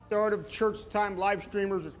Start of Church Time live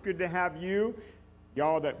streamers, it's good to have you.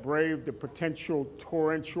 Y'all that braved the potential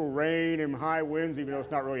torrential rain and high winds, even though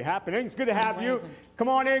it's not really happening. It's good to have you. Come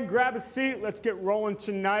on in, grab a seat. Let's get rolling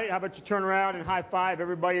tonight. How about you turn around and high five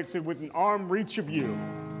everybody that's within arm reach of you.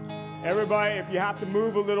 Everybody, if you have to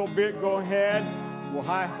move a little bit, go ahead. We'll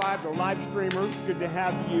high five the live streamers. Good to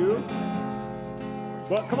have you.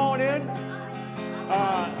 But come on in.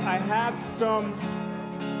 I have some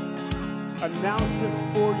announcements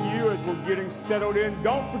for you as we're getting settled in.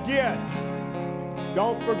 Don't forget,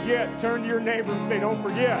 turn to your neighbor and say, don't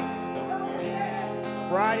forget.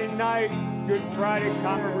 Friday night, Good Friday,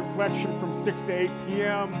 time of reflection from 6 to 8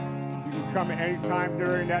 p.m. You can come at any time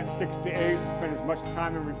during that 6 to 8, spend as much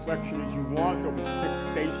time in reflection as you want. There'll be 6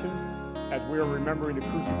 stations as we are remembering the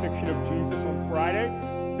crucifixion of Jesus on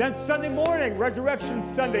Friday. Then Sunday morning, Resurrection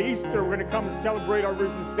Sunday, Easter, we're going to come and celebrate our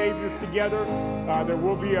risen Savior together. There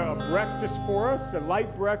will be a breakfast for us, a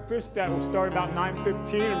light breakfast that will start about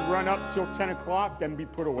 9:15 and run up till 10 o'clock, then be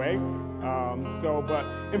put away. But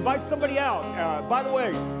invite somebody out. By the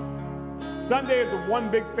way, Sunday is a one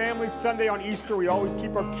big family Sunday on Easter. We always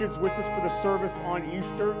keep our kids with us for the service on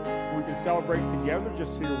Easter. We can celebrate together,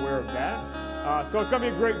 just so you're aware of that. So it's going to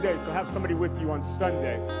be a great day, so have somebody with you on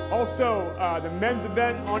Sunday. Also, the men's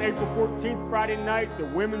event on April 14th, Friday night. The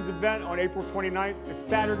women's event on April 29th is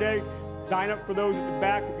Saturday. Sign up for those at the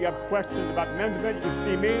back. If you have questions about the men's event, you can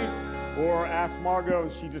see me or ask Margot.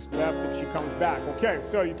 She just left if she comes back. Okay,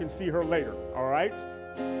 so you can see her later, all right?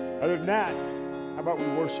 Other than that, how about we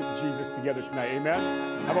worship Jesus together tonight,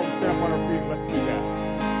 amen? How about we stand up on our feet and let's do that.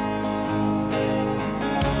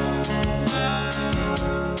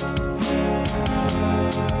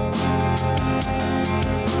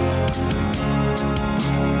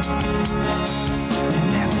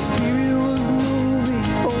 And as the Spirit was moving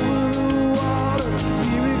over the water, the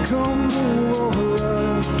Spirit come move over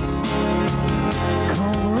us.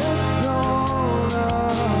 Come rest on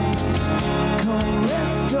us. Come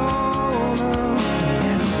rest on us.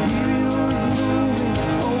 As the Spirit was moving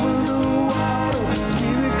over the water, the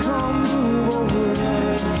Spirit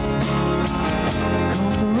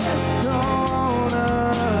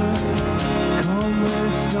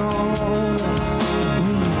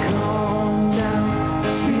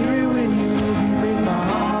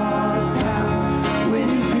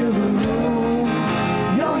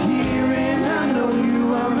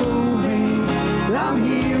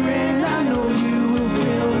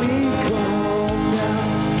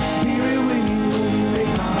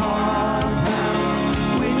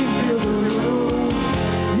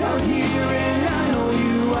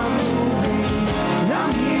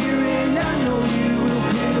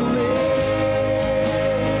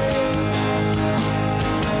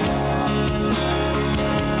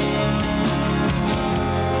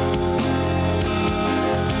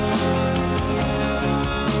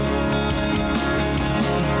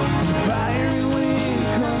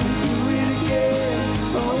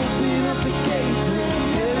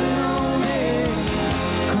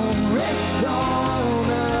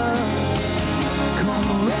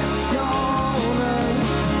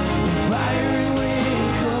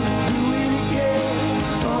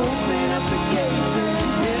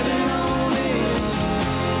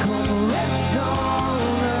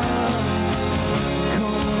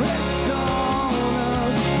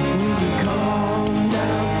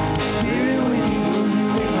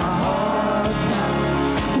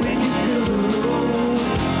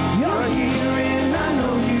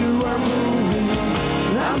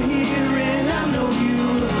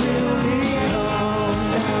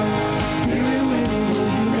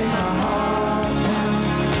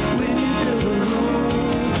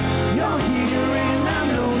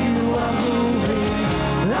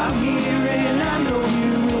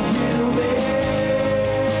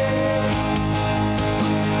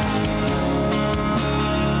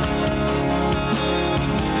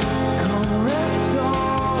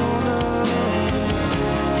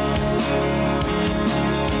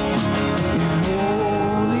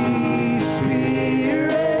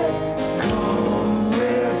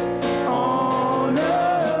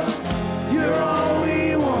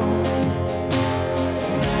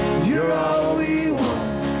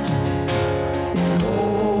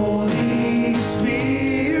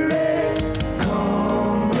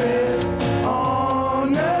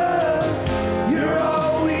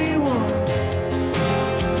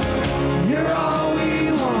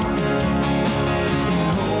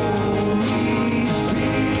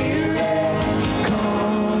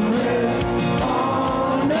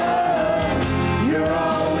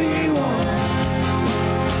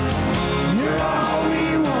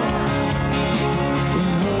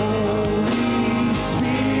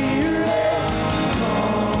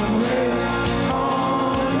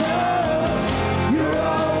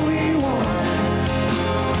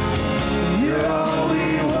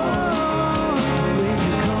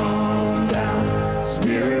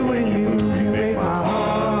when you move, you make my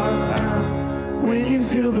heart pound. When you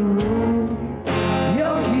fill the room,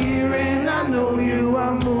 you're here and I know you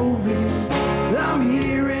are moving. I'm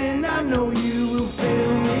here and I know you will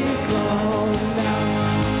fill me. Come now,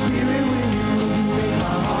 Spirit, when you move, you make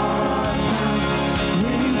my heart pound.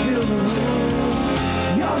 When you fill the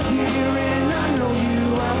room, you're here and I know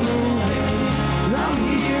you are moving. I'm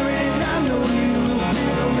here and I know you will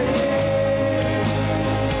fill me.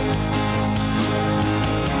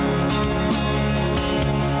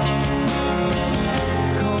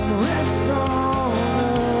 Come rest on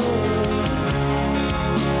us.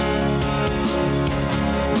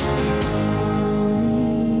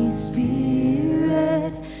 Holy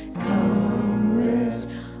Spirit, come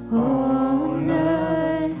rest on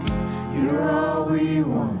us. You're all we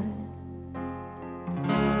want.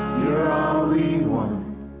 You're all we want.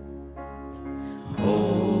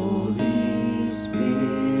 Holy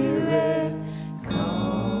Spirit,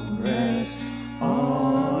 come rest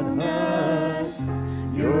on us.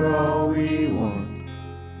 You're all we want.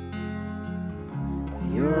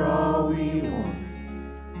 You're all we want.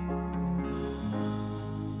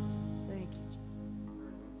 Thank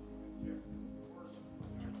you,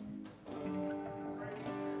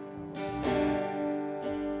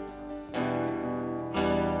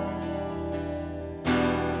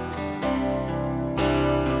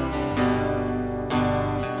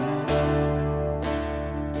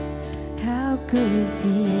 how good is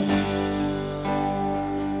he?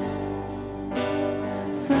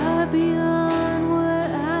 Far beyond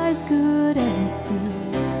what eyes could ever see.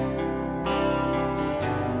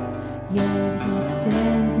 Yet he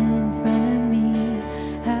stands in front of me.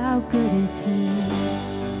 How good is he?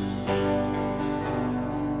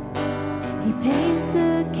 He paints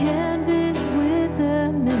a canvas with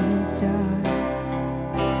a million stars.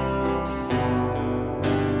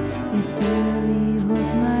 He steadily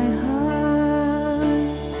holds my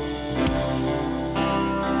heart.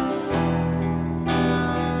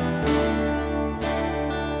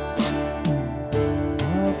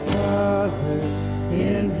 Our Father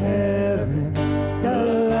in heaven, the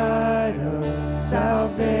light of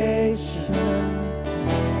salvation.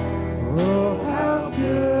 Oh, how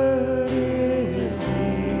good is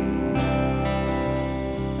he?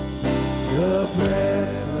 The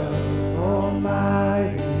breath of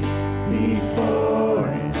Almighty before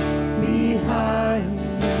and behind me.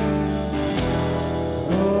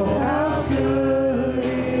 Oh, how good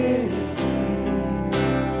is he?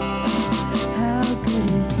 How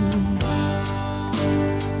good is he?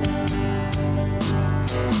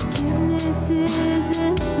 Forgiveness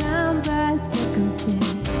isn't bound by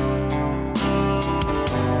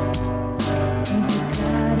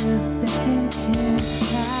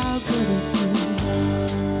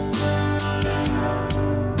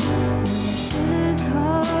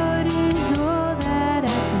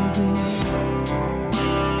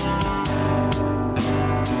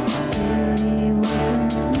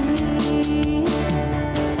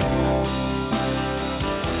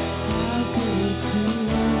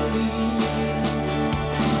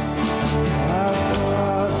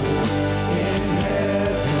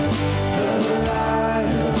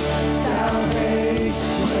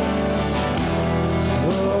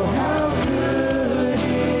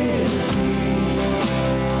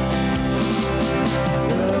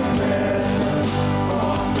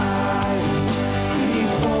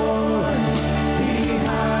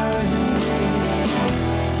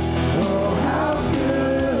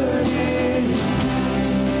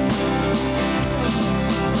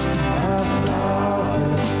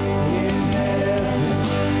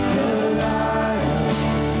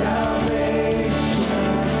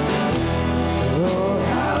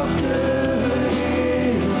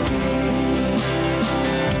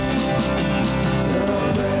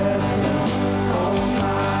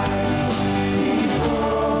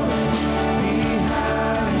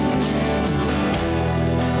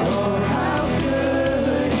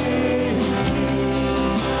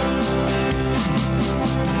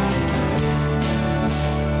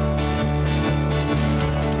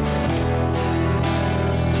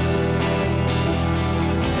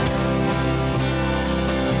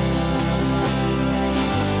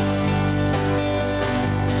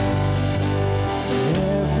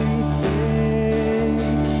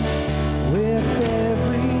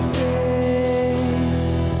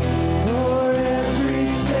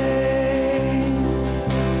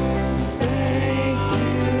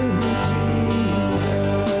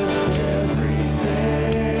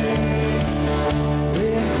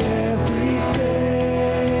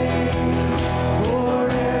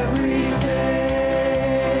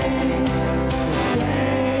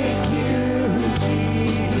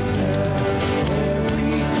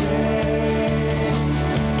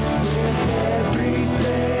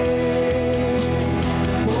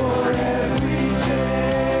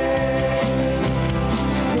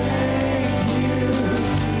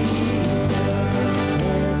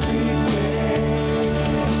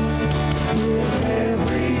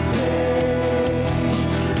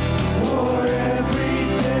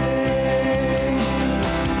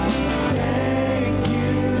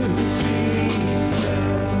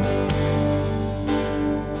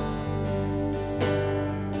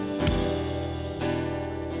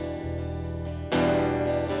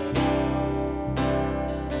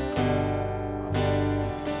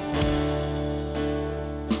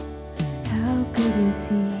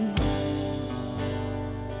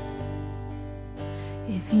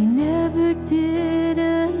If he never did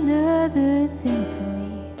another thing for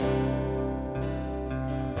me,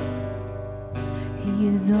 he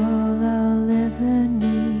is all I'll ever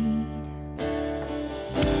need.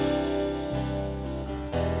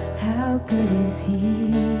 How good is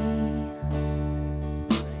he?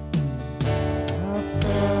 Our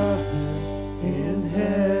Father in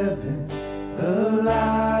heaven, the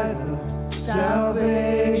light of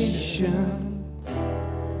salvation.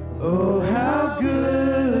 Oh, how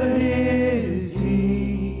good is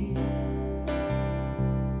he?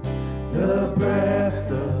 The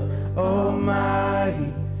breath of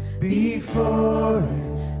Almighty before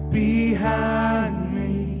and behind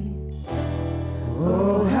me.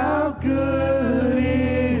 Oh, how good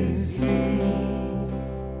is he?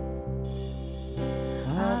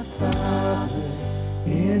 Our Father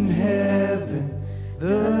in heaven,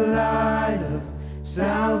 the light of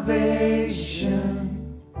salvation.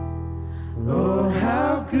 Oh,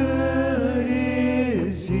 how good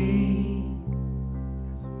is he?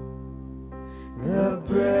 The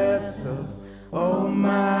breath of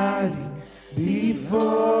Almighty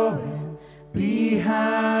before and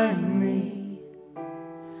behind me.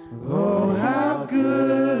 Oh, how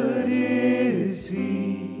good is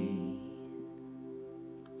he?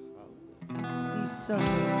 He's so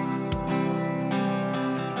good.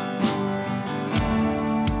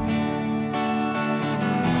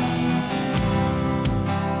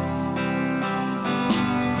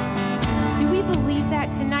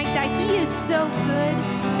 Tonight that he is so good,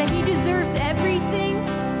 that he deserves everything.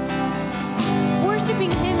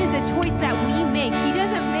 Worshiping him is a choice that we make. He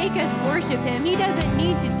doesn't make us worship him. He doesn't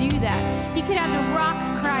need to do that. He could have the rocks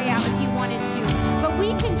cry out if he wanted to, but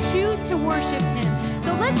we can choose to worship him.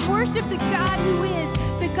 So let's worship the God who is,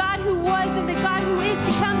 the God who was, and the God who is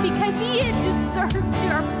to come, because he deserves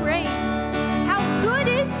our praise. How good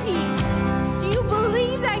is he? Do you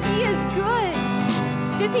believe that he is good?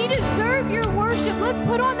 Does he deserve your worship? Let's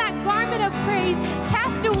put on that garment of praise,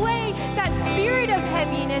 cast away that spirit of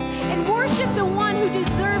heaviness, and worship the one who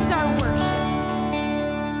deserves our worship.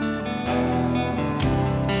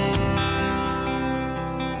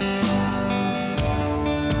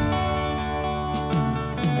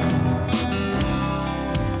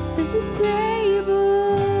 There's a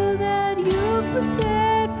table that you've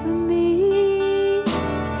prepared for me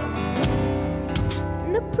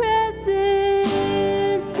in the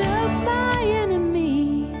presence of my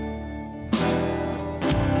enemies.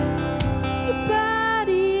 It's your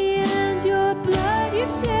body and your blood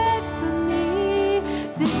you've shed for me.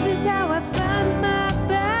 This is how I find my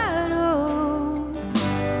battles,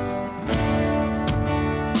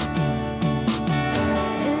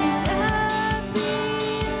 and I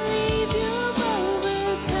believe you've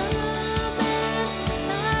overcome,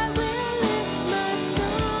 and I will lift my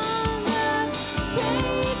song up,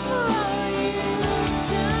 praise for all you've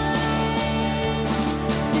done.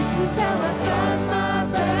 This is how I find my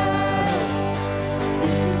battles.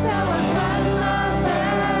 This is how I fight my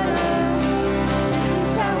battles. This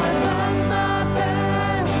is how I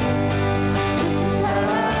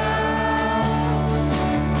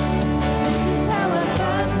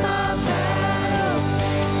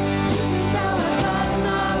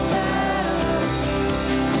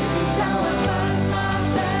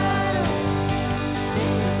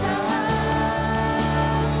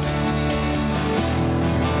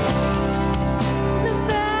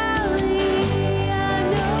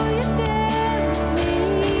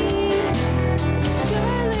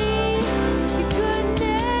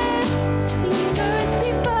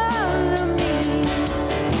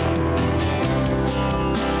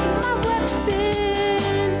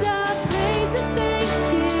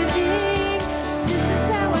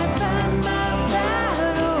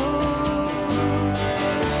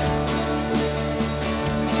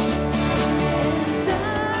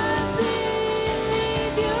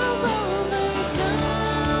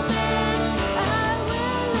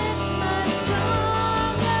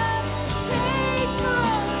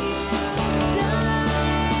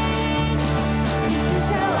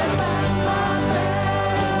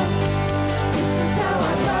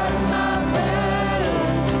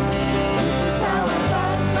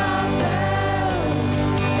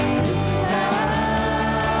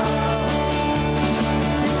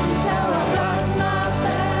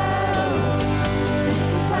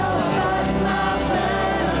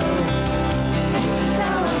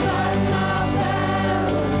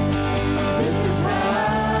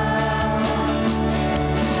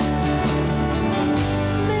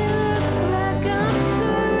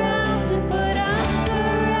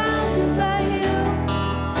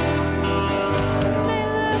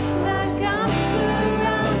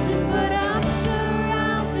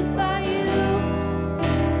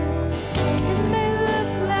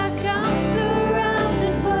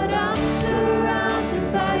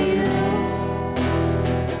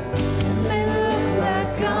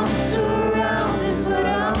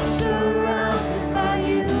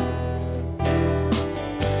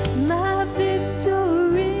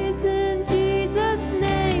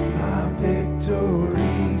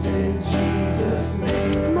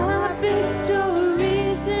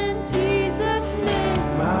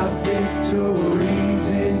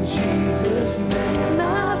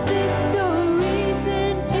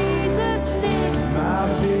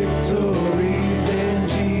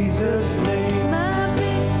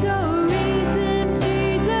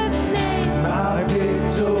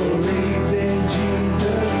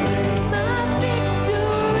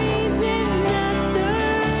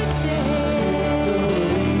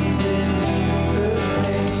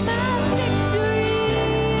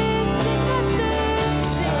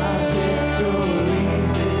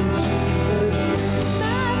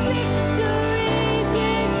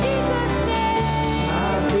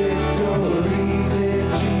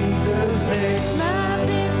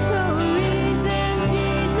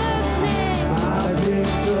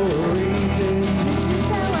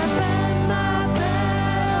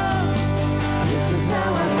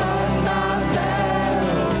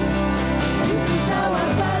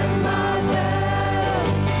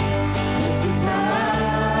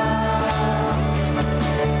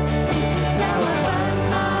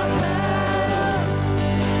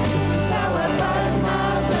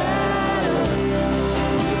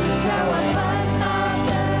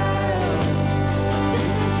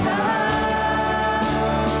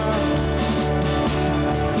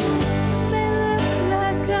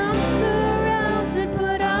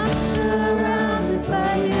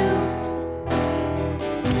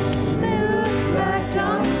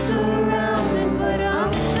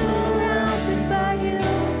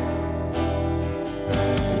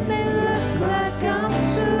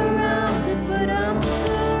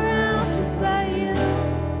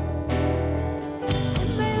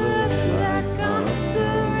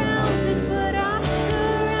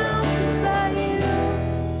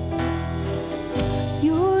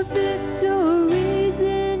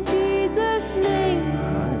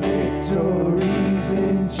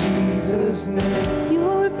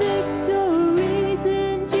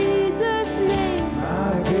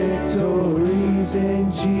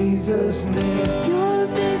Jesus' name. Your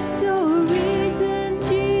victories in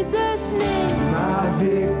Jesus' name. My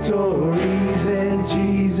victories in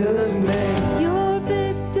Jesus' name. Your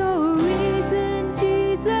victories in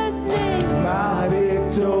Jesus' name. My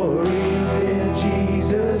victories in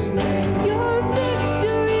Jesus' name. Your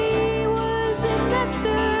victory was in the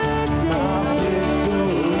third My day.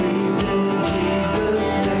 victories in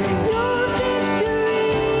Jesus' name. Your victory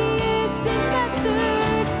is in the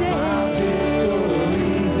third My day.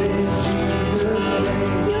 victories in Jesus'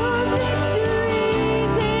 name. Your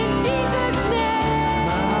victories in Jesus' name.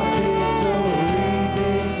 My victories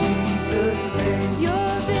in Jesus' name. Your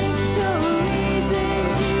victories in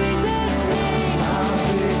Jesus' name. My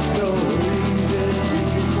victories in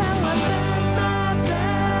This is how I fight my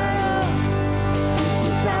battle. This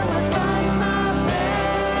is how I fight my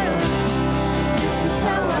battle. This is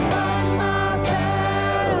how I fight my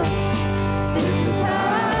battle. This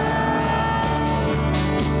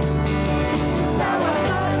is how I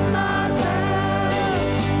fight my battle.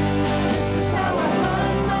 This is how I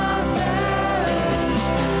fight my battle.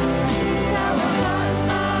 This is how I fight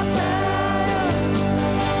my battle.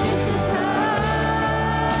 This is how.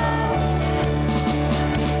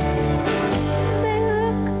 May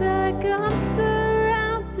look like I'm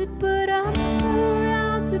surrounded, but I'm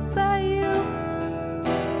surrounded by you.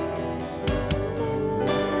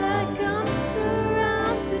 May look like I'm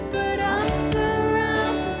surrounded, but I'm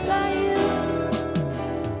surrounded by you.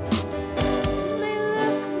 May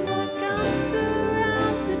look like I'm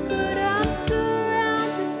surrounded, but I'm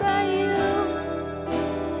surrounded by you.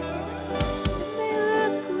 It may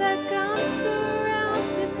look like I'm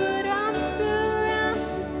surrounded, but I'm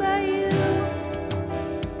surrounded by you.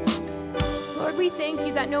 Lord, we thank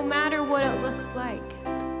you that no matter what it looks like,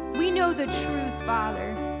 we know the truth,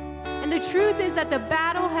 Father. And the truth is that the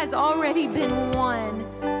battle has already been won,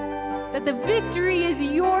 that the victory is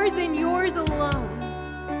yours and yours alone.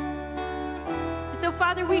 So,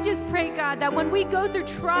 Father, we just pray, God, that when we go through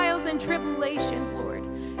trials and tribulations, Lord,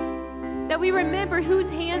 that we remember whose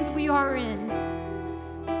hands we are in,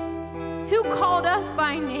 who called us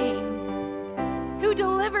by name, who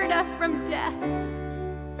delivered us from death.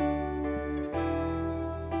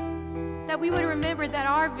 That we would remember that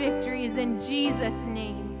our victory is in Jesus'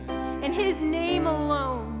 name, in his name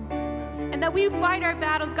alone. And that we fight our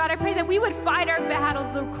battles. God, I pray that we would fight our battles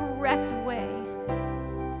the correct way.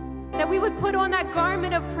 That we would put on that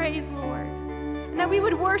garment of praise, Lord. And that we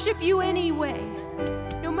would worship you anyway.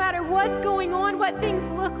 No matter what's going on, what things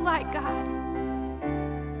look like, God.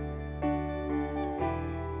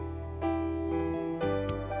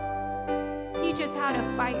 Teach us how to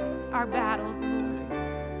fight our battles, Lord.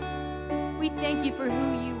 We thank you for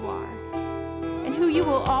who you are and who you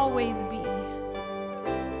will always be.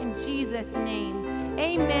 In Jesus' name,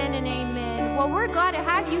 amen and amen. Well, we're glad to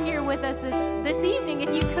have you here with us this evening.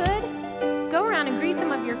 If you could, go around and greet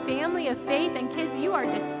some of your family of faith, and kids, you are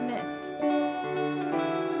dismissed.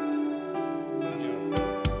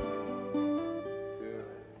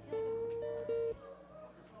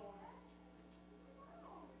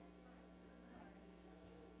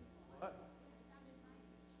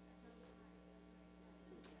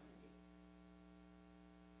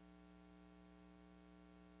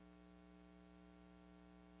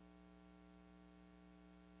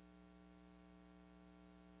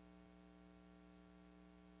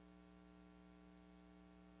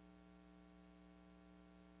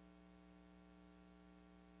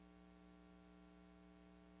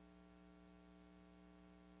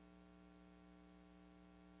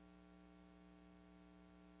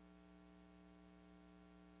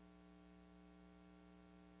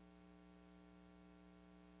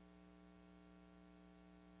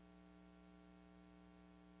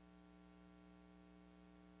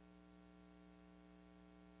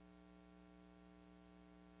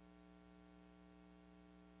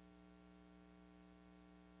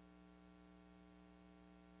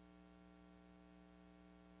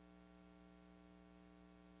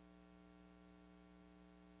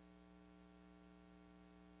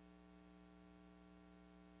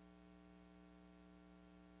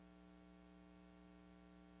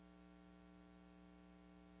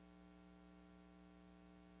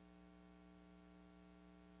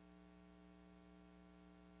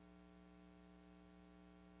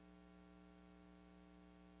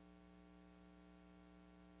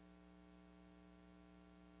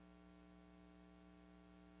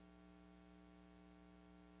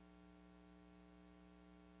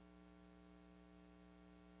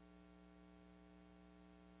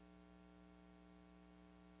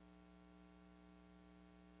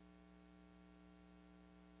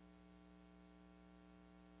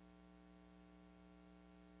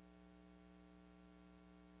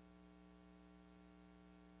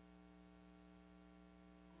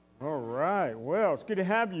 Michelle, it's good to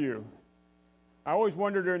have you. I always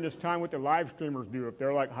wonder during this time what the live streamers do, if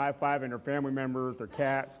they're like high-fiving their family members, their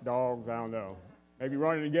cats, dogs, I don't know. Maybe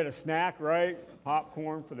running to get a snack, right?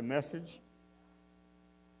 Popcorn for the message.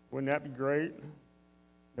 Wouldn't that be great?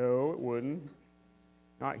 No, it wouldn't.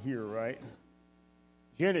 Not here, right?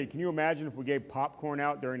 Jenny, can you imagine if we gave popcorn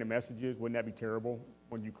out during the messages? Wouldn't that be terrible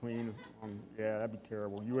when you clean? Yeah, that'd be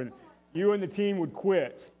terrible. You and the team would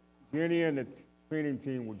quit. Jenny and the cleaning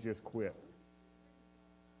team would just quit.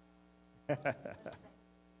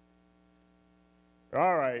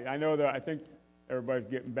 All right, I think everybody's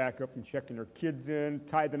getting back up and checking their kids in.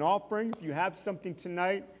 Tithe and offering, if you have something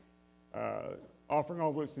tonight, offering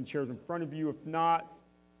envelopes and chairs in front of you. If not,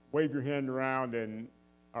 wave your hand around and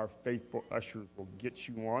our faithful ushers will get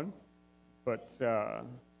you one. But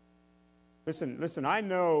listen, I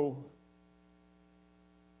know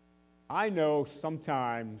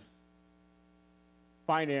sometimes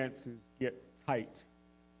finances get tight.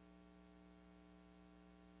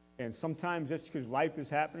 And sometimes that's because life is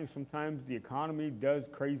happening. Sometimes the economy does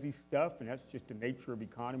crazy stuff, and that's just the nature of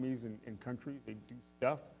economies and countries. They do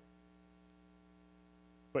stuff.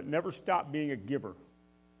 But never stop being a giver.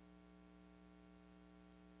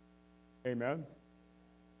 Amen?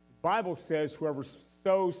 The Bible says whoever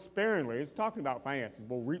sows sparingly, it's talking about finances,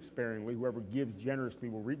 will reap sparingly. Whoever gives generously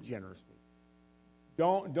will reap generously.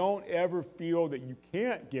 Don't ever feel that you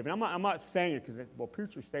can't give. And I'm not saying it because, well,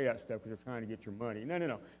 preachers say that stuff because they're trying to get your money.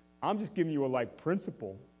 No. I'm just giving you a life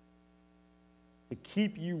principle to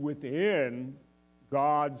keep you within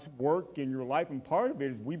God's work in your life. And part of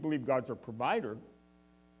it is we believe God's our provider.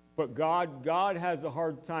 But God has a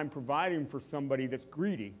hard time providing for somebody that's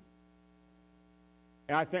greedy.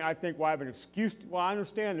 And I think I have an excuse. Well, I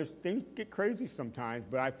understand things get crazy sometimes,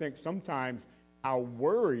 but I think sometimes our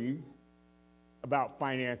worry about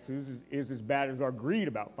finances is as bad as our greed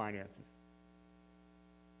about finances.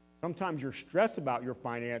 Sometimes your stress about your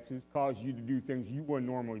finances causes you to do things you wouldn't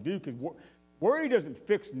normally do, because worry doesn't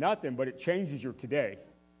fix nothing, but it changes your today.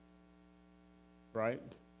 Right?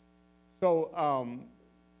 So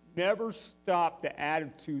never stop the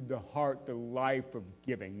attitude, the heart, the life of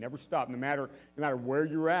giving. Never stop, no matter where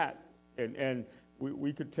you're at. And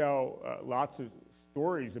we could tell lots of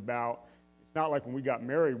stories about, it's not like when we got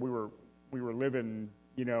married, we were living,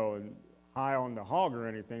 high on the hog or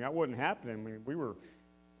anything. That wasn't happening. I mean, we were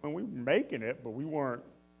making it, but we weren't,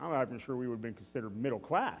 I'm not even sure we would have been considered middle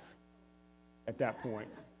class at that point.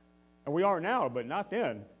 And we are now, but not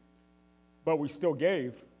then. But we still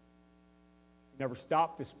gave. Never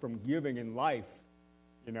stopped us from giving in life,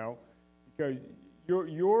 because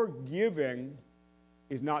your giving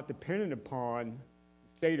is not dependent upon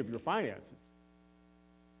the state of your finances.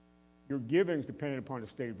 Your giving is dependent upon the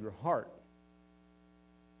state of your heart.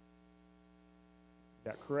 Is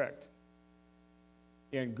that correct?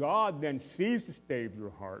 And God then sees the state of your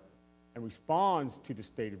heart and responds to the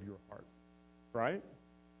state of your heart, right?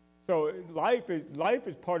 So life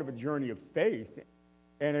is part of a journey of faith,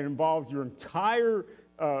 and it involves your entire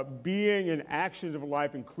being and actions of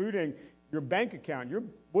life, including your bank account.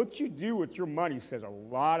 What you do with your money says a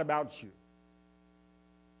lot about you.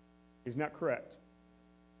 Isn't that correct?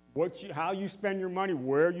 How you spend your money,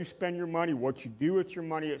 where you spend your money, what you do with your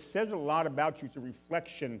money, it says a lot about you. It's a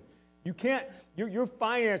reflection. You can't, your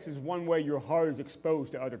finance is one way your heart is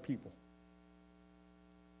exposed to other people.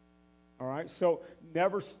 All right? So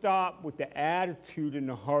never stop with the attitude and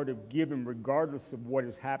the heart of giving, regardless of what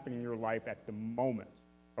is happening in your life at the moment.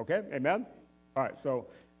 Okay? Amen? All right, so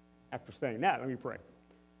after saying that, let me pray.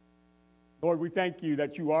 Lord, we thank you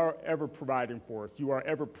that you are ever providing for us. You are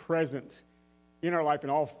ever present in our life in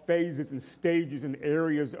all phases and stages and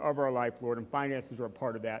areas of our life, Lord, and finances are a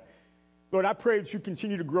part of that. Lord, I pray that you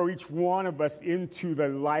continue to grow each one of us into the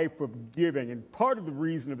life of giving. And part of the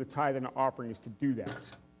reason of the tithe and the offering is to do that.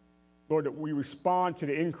 Lord, that we respond to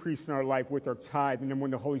the increase in our life with our tithe. And then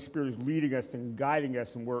when the Holy Spirit is leading us and guiding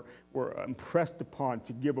us and we're impressed upon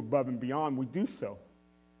to give above and beyond, we do so.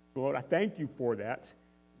 So, Lord, I thank you for that.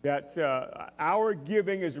 That our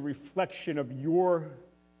giving is a reflection of your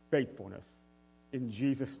faithfulness. In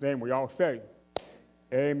Jesus' name, we all say,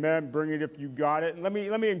 amen. Bring it if you got it. And let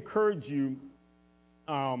me encourage you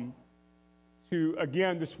to,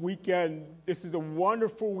 again, this weekend, this is a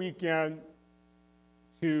wonderful weekend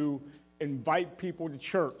to invite people to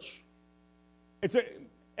church.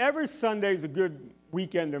 Every Sunday is a good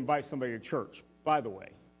weekend to invite somebody to church, by the way.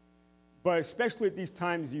 But especially at these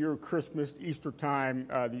times of year, Christmas, Easter time,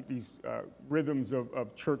 these rhythms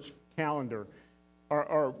of church calendar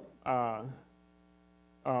are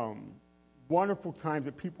wonderful times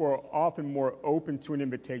that people are often more open to an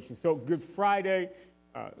invitation. So Good Friday,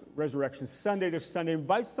 Resurrection Sunday this Sunday.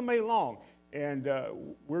 Invite somebody along, and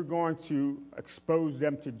we're going to expose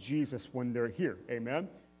them to Jesus when they're here. Amen?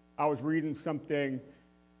 I was reading something,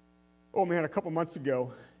 a couple months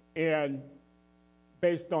ago, and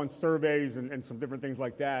based on surveys and some different things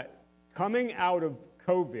like that, coming out of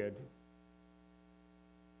COVID,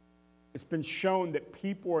 it's been shown that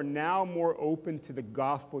people are now more open to the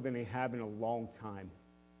gospel than they have in a long time.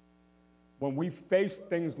 When we face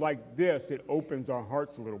things like this, it opens our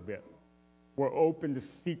hearts a little bit. We're open to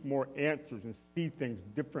seek more answers and see things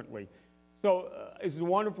differently. So it's a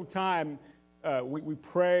wonderful time. We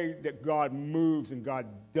pray that God moves and God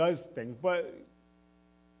does things. But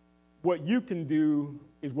what you can do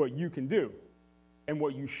is what you can do and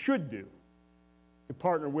what you should do to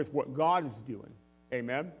partner with what God is doing.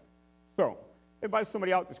 Amen? So invite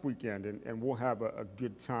somebody out this weekend, and we'll have a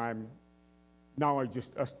good time, not only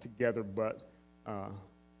just us together, but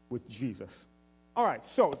with Jesus. All right,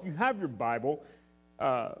 so if you have your Bible,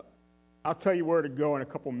 I'll tell you where to go in a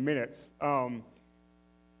couple minutes.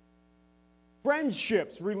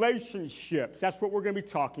 Friendships, relationships, that's what we're going to be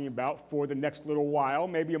talking about for the next little while,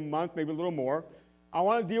 maybe a month, maybe a little more. I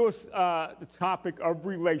want to deal with the topic of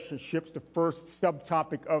relationships. The first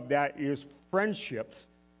subtopic of that is friendships.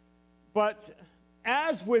 But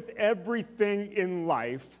as with everything in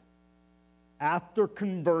life, after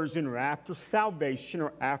conversion or after salvation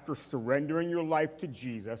or after surrendering your life to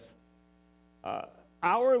Jesus,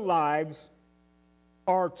 our lives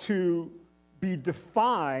are to be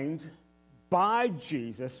defined by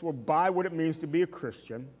Jesus, or by what it means to be a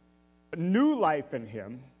Christian, a new life in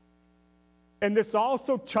him. And this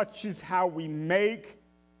also touches how we make,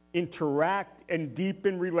 interact, and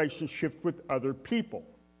deepen relationships with other people.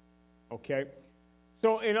 Okay?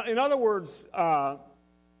 So in other words,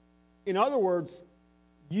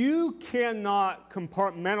 you cannot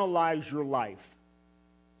compartmentalize your life.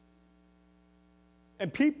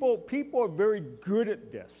 And people are very good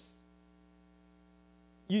at this.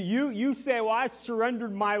 You say, well, I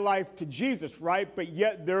surrendered my life to Jesus, right? But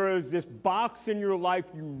yet there is this box in your life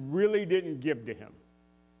you really didn't give to him.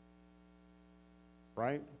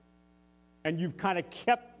 Right? And you've kind of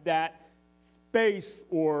kept that space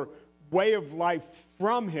or way of life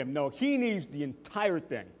from him. No, he needs the entire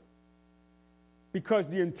thing. Because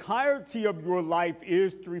the entirety of your life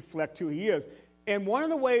is to reflect who he is. And one of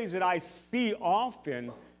the ways that I see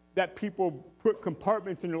often that people put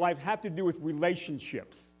compartments in their life have to do with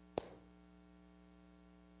relationships.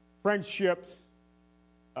 Friendships,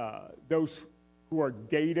 those who are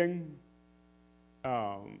dating,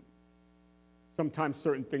 sometimes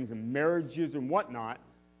certain things in marriages and whatnot.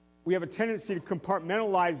 We have a tendency to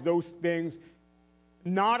compartmentalize those things,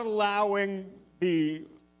 not allowing the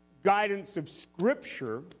guidance of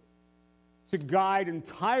Scripture to guide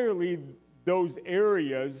entirely those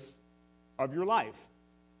areas of your life.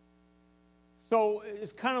 So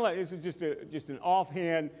it's kind of like, this is just an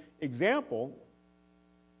offhand example.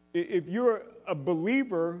 If you're a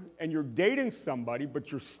believer and you're dating somebody,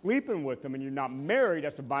 but you're sleeping with them and you're not married,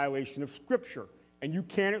 that's a violation of Scripture, and you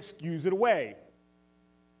can't excuse it away.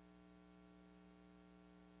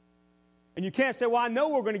 And you can't say, well, I know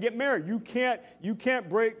we're going to get married. You can't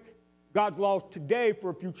break God's laws today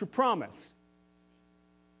for a future promise.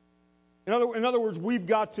 In other words, we've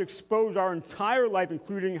got to expose our entire life,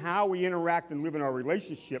 including how we interact and live in our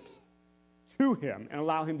relationships, to him and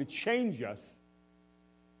allow him to change us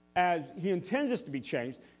as he intends us to be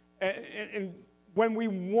changed. And when we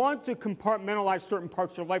want to compartmentalize certain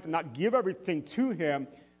parts of our life and not give everything to him,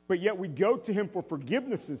 but yet we go to him for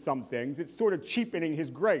forgiveness in some things, it's sort of cheapening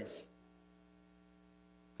his grace.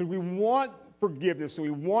 Because we want forgiveness and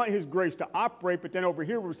we want his grace to operate, but then over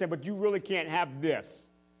here we're saying, but you really can't have this.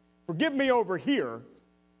 Forgive me over here,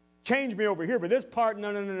 change me over here, but this part,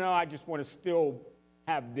 no, I just want to still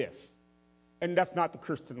have this. And that's not the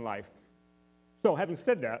Christian life. So having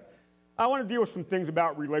said that, I want to deal with some things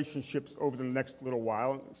about relationships over the next little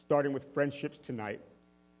while, starting with friendships tonight.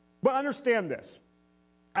 But understand this.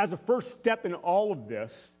 As a first step in all of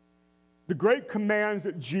this, the great commands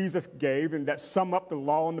that Jesus gave and that sum up the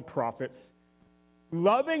law and the prophets,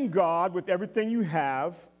 loving God with everything you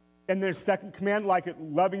have, and then a second command like it,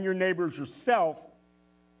 loving your neighbor as yourself,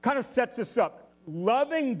 kind of sets us up.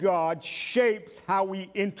 Loving God shapes how we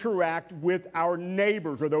interact with our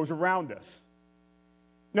neighbors or those around us.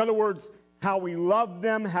 In other words, how we love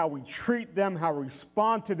them, how we treat them, how we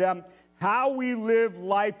respond to them, how we live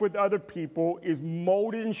life with other people is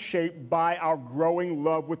molded and shaped by our growing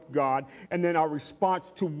love with God and then our response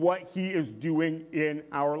to what he is doing in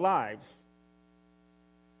our lives.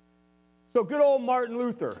 So good old Martin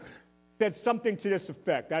Luther said something to this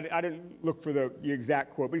effect. I didn't look for the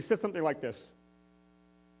exact quote, but he said something like this.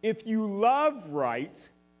 If you love right,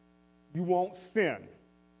 you won't sin.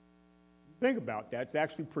 Think about that. It's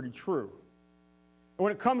actually pretty true. And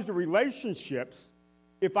when it comes to relationships,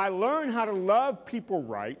 if I learn how to love people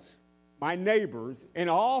right, my neighbors, in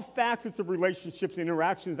all facets of relationships and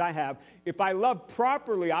interactions I have, if I love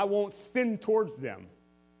properly, I won't sin towards them.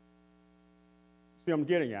 See what I'm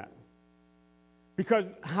getting at? Because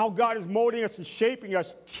how God is molding us and shaping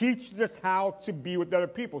us teaches us how to be with other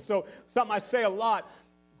people. So something I say a lot,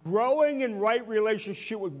 growing in right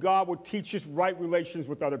relationship with God will teach us right relations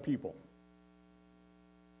with other people.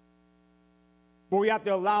 But we have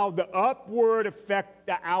to allow the upward affect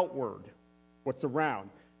the outward, what's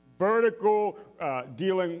around. Vertical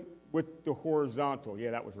dealing with the horizontal.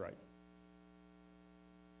 Yeah, that was right.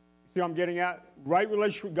 See what I'm getting at? Right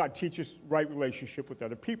relationship with God teaches right relationship with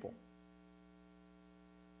other people.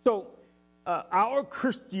 So our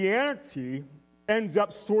Christianity ends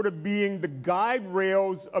up sort of being the guide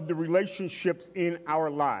rails of the relationships in our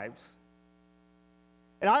lives.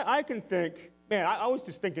 And I can think, man, I was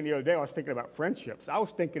just thinking the other day, I was thinking about friendships. I was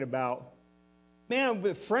thinking about, man,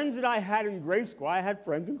 the friends that I had in grade school, I had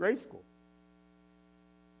friends in grade school.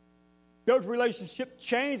 Those relationships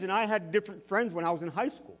changed, and I had different friends when I was in high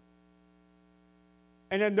school.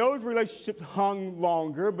 And then those relationships hung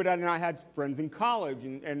longer, but then I had friends in college.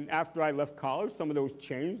 And after I left college, some of those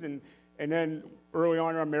changed. And then early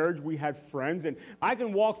on in our marriage, we had friends. And I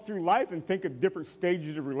can walk through life and think of different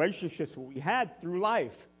stages of relationships that we had through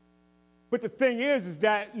life. But the thing is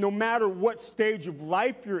that no matter what stage of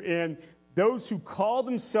life you're in, those who call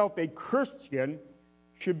themselves a Christian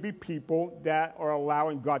should be people that are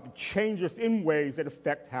allowing God to change us in ways that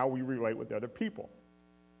affect how we relate with other people.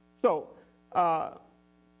 So,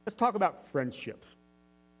 let's talk about friendships.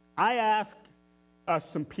 I asked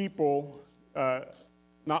some people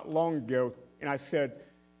not long ago, and I said,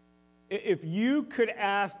 if you could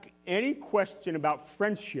ask any question about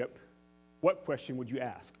friendship, what question would you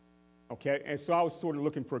ask? Okay, and so I was sort of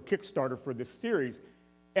looking for a Kickstarter for this series,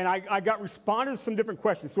 and I got responded to some different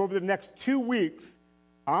questions. So over the next 2 weeks,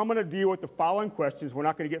 I'm going to deal with the following questions. We're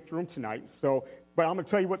not going to get through them tonight, but I'm going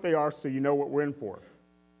to tell you what they are so you know what we're in for.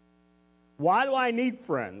 Why do I need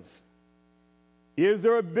friends? Is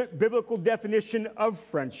there a biblical definition of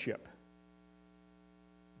friendship?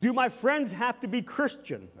 Do my friends have to be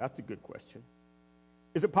Christian? That's a good question.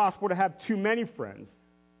 Is it possible to have too many friends?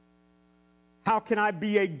 How can I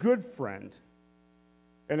be a good friend?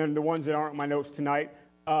 And then the ones that aren't in my notes tonight,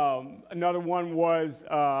 another one was,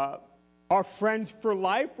 are friends for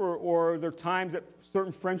life, or are there times that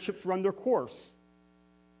certain friendships run their course?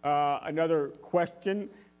 Another question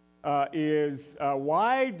is,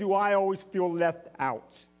 why do I always feel left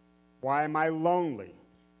out? Why am I lonely?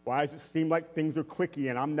 Why does it seem like things are cliquey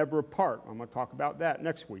and I'm never apart? I'm going to talk about that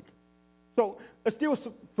next week. So let's deal with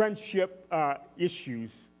some friendship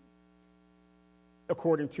issues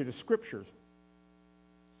according to the scriptures.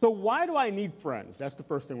 So why do I need friends? That's the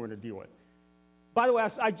first thing we're going to deal with. By the way,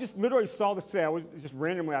 I just literally saw this today.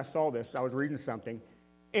 I saw this. I was reading something.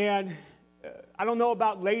 And I don't know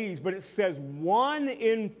about ladies, but it says 1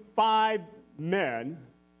 in 5 men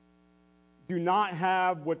do not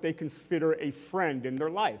have what they consider a friend in their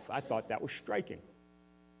life. I thought that was striking.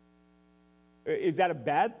 Is that a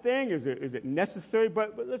bad thing? Is it necessary?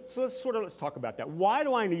 But let's talk about that. Why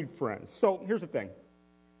do I need friends? So here's the thing.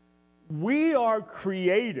 We are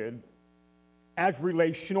created as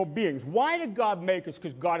relational beings. Why did God make us?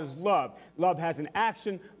 Because God is love. Love has an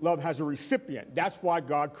action. Love has a recipient. That's why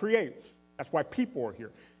God creates. That's why people are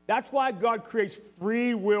here. That's why God creates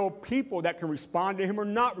free will people that can respond to him or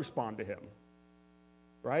not respond to him.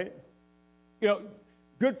 Right? You know,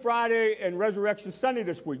 Good Friday and Resurrection Sunday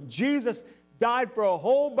this week, Jesus died for a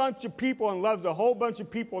whole bunch of people and loves a whole bunch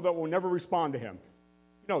of people that will never respond to him.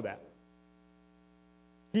 You know that.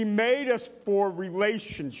 He made us for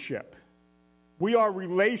relationship. We are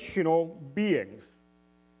relational beings.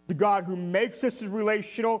 The God who makes us is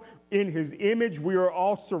relational. In his image, we are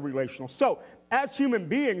also relational. So, as human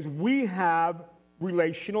beings, we have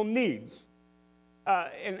relational needs.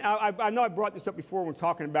 And I know I brought this up before when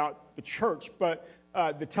talking about the church, but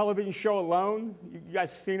the television show Alone, you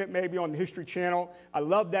guys seen it maybe on the History Channel. I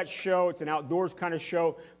love that show. It's an outdoors kind of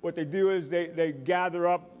show. What they do is they gather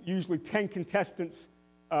up usually 10 contestants.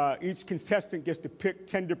 Each contestant gets to pick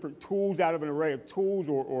 10 different tools out of an array of tools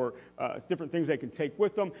or different things they can take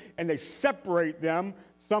with them, and they separate them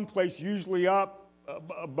someplace usually up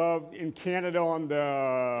above in Canada on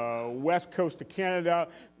the west coast of Canada,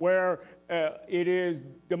 where it is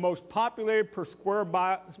the most populated per square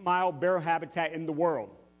mile bear habitat in the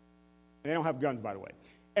world. And they don't have guns, by the way.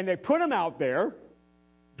 And they put them out there,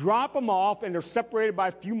 drop them off, and they're separated by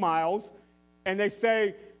a few miles, and they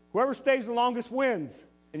say, whoever stays the longest wins,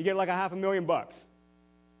 and you get like $500,000.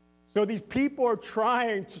 So these people are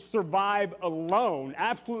trying to survive alone,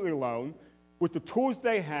 absolutely alone, with the tools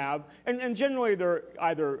they have, and generally they're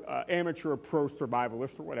either amateur or pro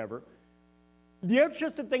survivalists or whatever. The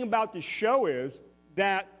interesting thing about this show is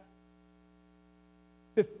that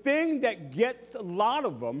the thing that gets a lot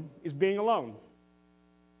of them is being alone.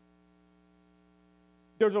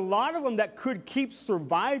 There's a lot of them that could keep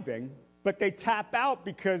surviving, but they tap out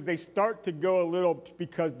because they start to go a little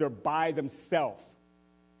because they're by themselves.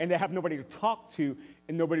 And they have nobody to talk to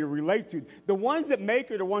and nobody to relate to. The ones that make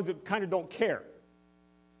it are the ones that kind of don't care.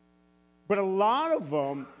 But a lot of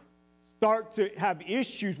them start to have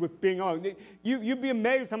issues with being alone. You'd be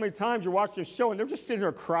amazed how many times you watch this show and they're just sitting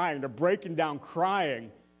there crying. They're breaking down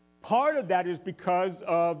crying. Part of that is because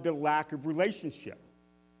of the lack of relationship.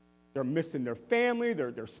 They're missing their family,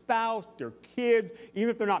 their spouse, their kids. Even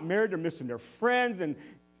if they're not married, they're missing their friends. And you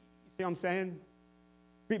see what I'm saying?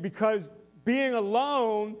 Because being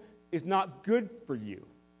alone is not good for you.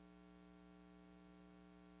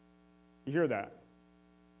 You hear that?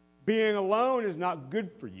 Being alone is not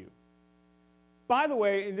good for you. By the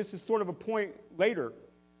way, and this is sort of a point later,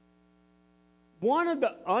 one of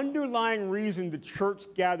the underlying reasons the church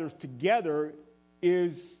gathers together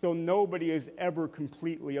is so nobody is ever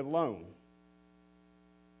completely alone.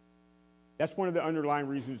 That's one of the underlying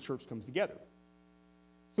reasons the church comes together.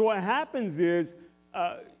 So what happens is,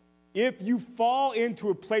 if you fall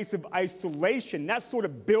into a place of isolation, that sort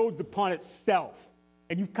of builds upon itself.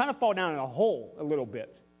 And you kind of fall down in a hole a little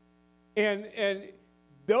bit. And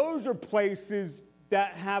those are places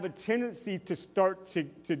that have a tendency to start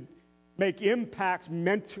to make impacts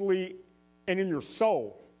mentally and in your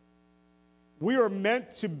soul. We are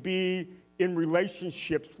meant to be in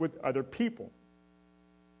relationships with other people.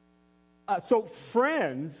 So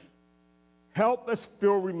friends help us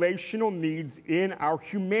fill relational needs in our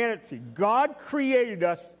humanity. God created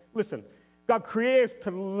us, listen, God created us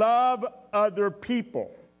to love other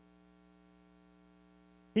people.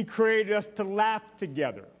 He created us to laugh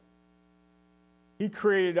together. He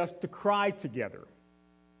created us to cry together.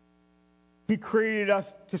 He created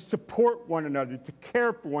us to support one another, to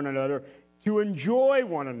care for one another, to enjoy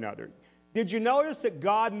one another. Did you notice that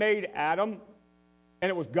God made Adam? And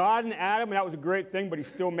it was God and Adam, and that was a great thing, but he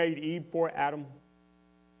still made Eve for Adam.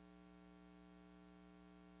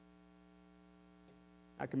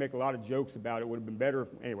 I can make a lot of jokes about it. It would have been better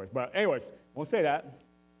anyways, won't say that.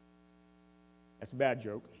 That's a bad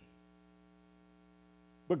joke.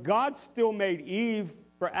 But God still made Eve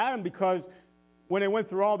for Adam because when they went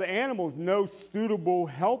through all the animals, no suitable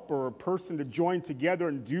helper or person to join together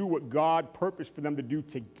and do what God purposed for them to do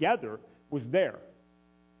together was there.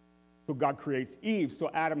 So God creates Eve, so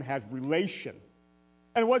Adam has relation.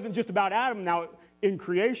 And it wasn't just about Adam now in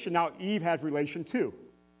creation, now Eve has relation too.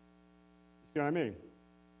 You see what I mean?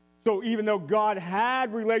 So even though God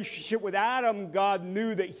had relationship with Adam, God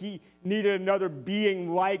knew that he needed another being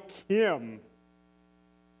like him,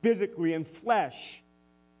 physically in flesh,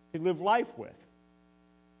 to live life with.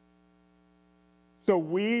 So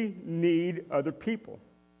we need other people.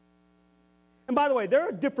 And by the way, there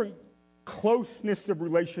are different closeness of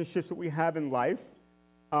relationships that we have in life.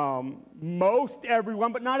 Most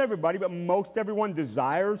everyone, but not everybody, but most everyone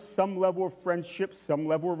desires some level of friendship, some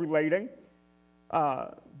level of relating.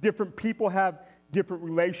 Different people have different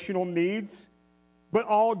relational needs, but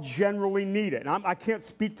all generally need it. And I can't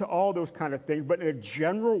speak to all those kind of things, but in a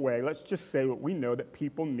general way, let's just say what we know, that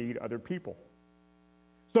people need other people.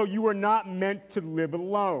 So you are not meant to live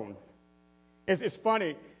alone. It's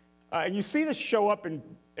funny, and you see this show up in,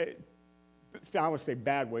 I would say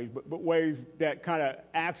bad ways, but ways that kind of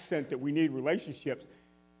accent that we need relationships.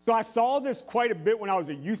 So I saw this quite a bit when I was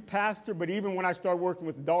a youth pastor, but even when I started working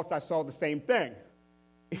with adults, I saw the same thing.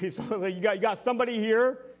 So you got somebody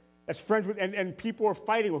here that's friends with, and people are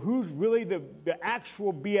fighting, well, who's really the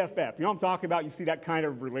actual BFF? You know what I'm talking about? You see that kind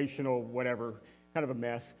of relational whatever, kind of a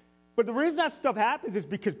mess. But the reason that stuff happens is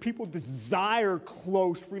because people desire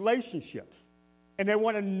close relationships. And they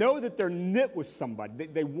want to know that they're knit with somebody.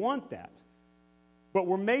 They want that. But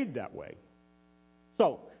we're made that way.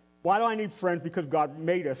 So, why do I need friends? Because God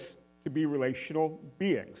made us to be relational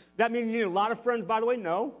beings. That mean you need a lot of friends, by the way?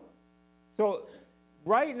 No. So,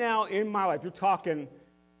 right now in my life, you're talking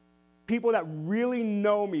people that really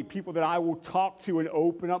know me, people that I will talk to and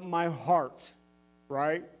open up my heart,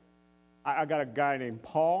 right? I got a guy named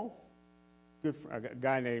Paul. I got a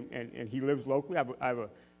guy named, and he lives locally. I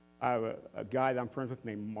have a guy that I'm friends with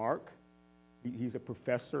named Mark. He's a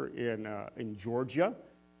professor in Georgia.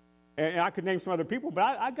 And I could name some other people,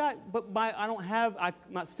 but I'm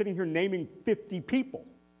not sitting here naming 50 people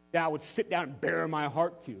that I would sit down and bare my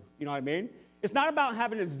heart to. You know what I mean? It's not about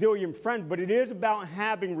having a zillion friends, but it is about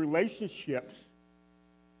having relationships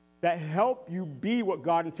that help you be what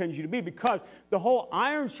God intends you to be. Because the whole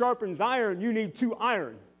iron sharpens iron, you need two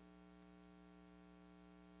iron.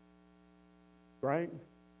 Right?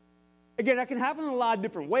 Again, that can happen in a lot of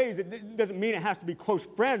different ways. It doesn't mean it has to be close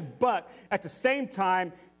friends, but at the same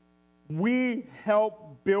time, we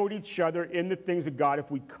help build each other in the things of God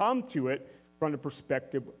if we come to it from the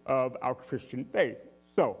perspective of our Christian faith.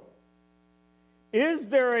 So, is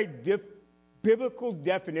there a biblical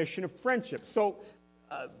definition of friendship? So,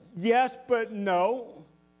 yes, but no.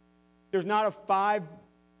 There's not a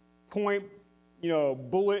 5-point,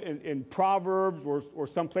 bullet in Proverbs or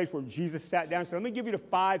someplace where Jesus sat down and said, let me give you the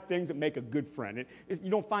 5 things that make a good friend. You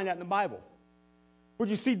don't find that in the Bible. But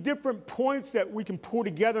you see different points that we can pull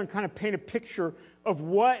together and kind of paint a picture of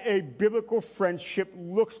what a biblical friendship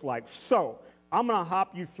looks like. So, I'm going to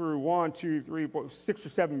hop you through 1, 2, 3, 4, 6 or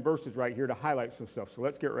 7 verses right here to highlight some stuff. So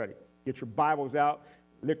let's get ready. Get your Bibles out.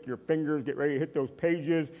 Lick your fingers. Get ready to hit those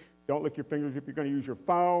pages. Don't lick your fingers if you're going to use your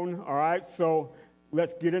phone. All right? So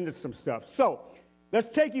let's get into some stuff. So let's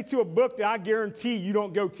take you to a book that I guarantee you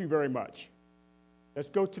don't go to very much. Let's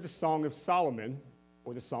go to the Song of Solomon,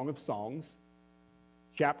 or the Song of Songs,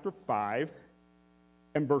 chapter 5,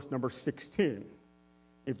 and verse number 16.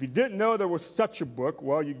 If you didn't know there was such a book,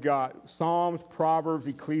 well, you got Psalms, Proverbs,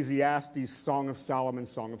 Ecclesiastes, Song of Solomon,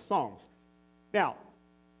 Song of Songs. Now,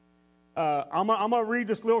 I'm going to read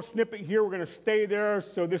this little snippet here. We're going to stay there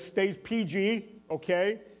so this stays PG,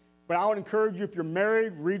 okay? But I would encourage you, if you're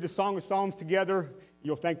married, read the Song of Songs together.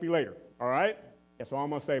 You'll thank me later, all right? That's all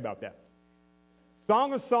I'm going to say about that.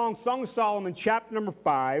 Song of Songs, Song of Solomon, chapter number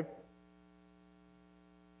 5,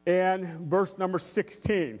 and verse number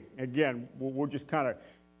 16. Again, we'll just kind of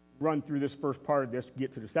run through this first part of this,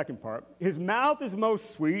 get to the second part. His mouth is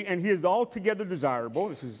most sweet, and he is altogether desirable.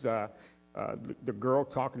 This is the girl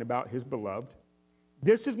talking about his beloved.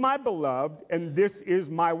 This is my beloved, and this is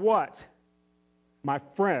my what? My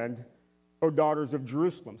friend, O daughters of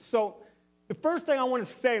Jerusalem. So the first thing I want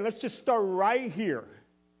to say, let's just start right here.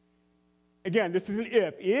 Again, this is an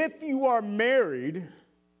if. If you are married,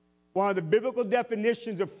 one of the biblical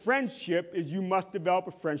definitions of friendship is you must develop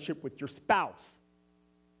a friendship with your spouse.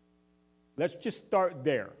 Let's just start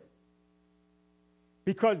there.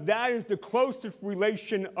 Because that is the closest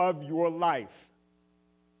relation of your life.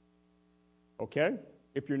 Okay?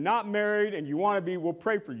 If you're not married and you want to be, we'll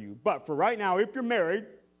pray for you. But for right now, if you're married,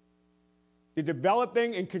 the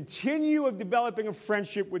developing and continue of developing a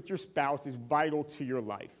friendship with your spouse is vital to your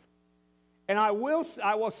life. And I will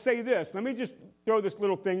say this. Let me just throw this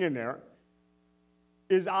little thing in there.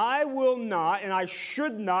 Is I will not and I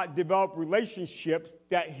should not develop relationships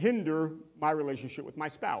that hinder my relationship with my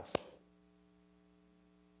spouse.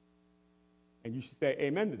 And you should say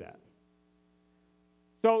amen to that.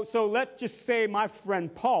 So let's just say my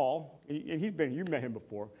friend Paul, and you've met him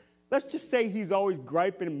before. Let's just say he's always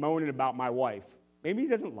griping and moaning about my wife. Maybe he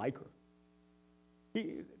doesn't like her.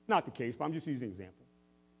 It's not the case, but I'm just using an example.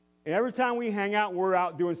 And every time we hang out and we're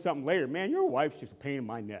out doing something later, man, your wife's just a pain in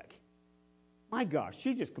my neck. My gosh,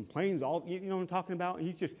 she just complains all, you know what I'm talking about?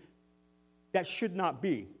 And that should not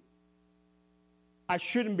be. I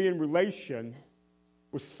shouldn't be in relation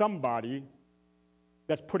with somebody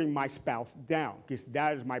that's putting my spouse down, because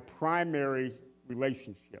that is my primary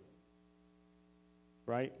relationship,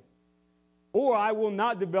 right? Or I will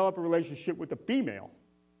not develop a relationship with a female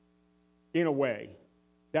in a way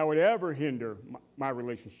that would ever hinder my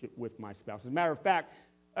relationship with my spouse. As a matter of fact,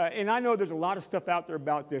 and I know there's a lot of stuff out there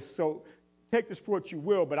about this, so take this for what you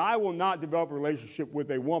will, but I will not develop a relationship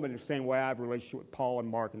with a woman the same way I have a relationship with Paul and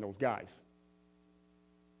Mark and those guys.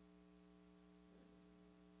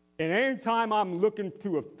 And anytime I'm looking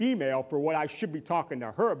to a female for what I should be talking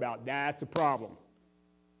to her about, that's a problem.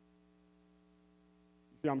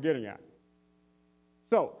 See what I'm getting at?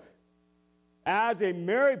 So, as a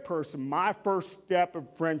married person, my first step of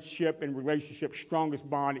friendship and relationship, strongest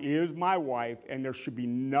bond, is my wife, and there should be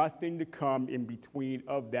nothing to come in between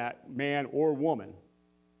of that man or woman.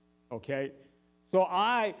 Okay? So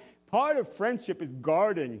part of friendship is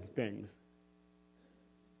guarding things,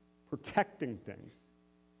 protecting things.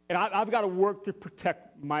 And I've got to work to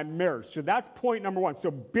protect my marriage. So that's point number one.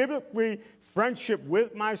 So biblically, friendship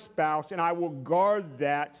with my spouse, and I will guard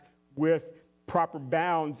that with proper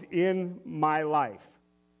bounds in my life.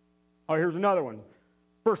 Oh, here's another one.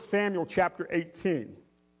 1 Samuel chapter 18.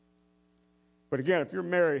 But again, if you're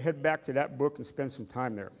married, head back to that book and spend some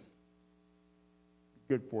time there.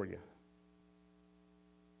 good for you.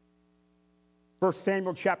 1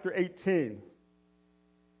 Samuel chapter 18.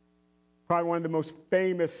 Probably one of the most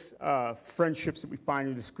famous friendships that we find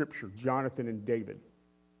in the scripture, Jonathan and David.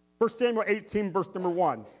 1 Samuel 18, verse number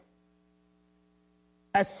 1.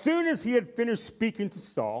 As soon as he had finished speaking to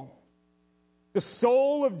Saul, the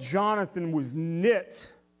soul of Jonathan was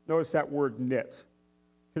knit, notice that word knit,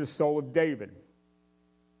 to the soul of David.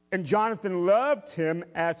 And Jonathan loved him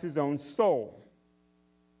as his own soul.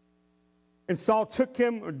 And Saul took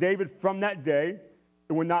him, or David, from that day,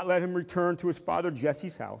 and would not let him return to his father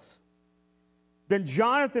Jesse's house. Then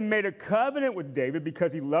Jonathan made a covenant with David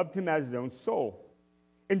because he loved him as his own soul.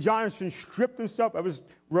 And Jonathan stripped himself of his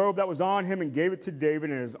robe that was on him and gave it to David,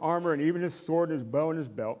 and his armor, and even his sword, and his bow, and his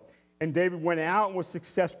belt. And David went out and was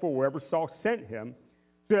successful wherever Saul sent him,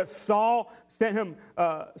 so that Saul set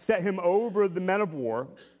him over the men of war.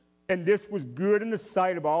 And this was good in the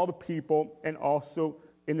sight of all the people, and also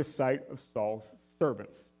in the sight of Saul's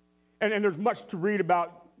servants. And there's much to read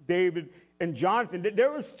about David and Jonathan.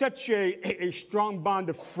 There was such a strong bond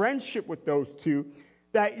of friendship with those two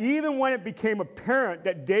that even when it became apparent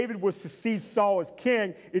that David would succeed Saul as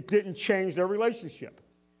king, it didn't change their relationship.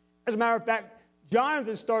 As a matter of fact,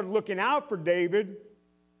 Jonathan started looking out for David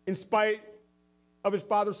in spite of his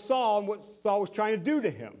father Saul and what Saul was trying to do to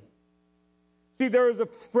him. See, there is a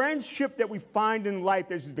friendship that we find in life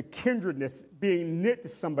that is the kindredness, being knit to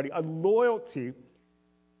somebody, a loyalty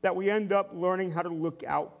that we end up learning how to look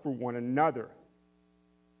out for one another.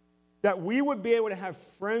 That we would be able to have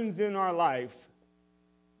friends in our life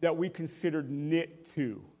that we considered knit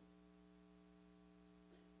to.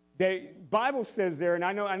 The Bible says there, and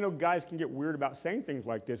I know guys can get weird about saying things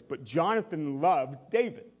like this, but Jonathan loved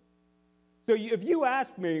David. So if you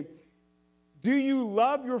ask me, do you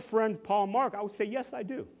love your friends Paul and Mark? I would say, yes, I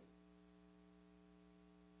do.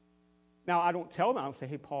 Now, I don't tell them, I don't say,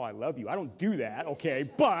 hey, Paul, I love you. I don't do that, okay?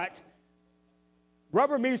 But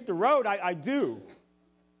rubber meets the road, I do.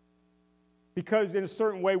 Because in a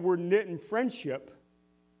certain way, we're knit in friendship,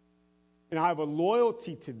 and I have a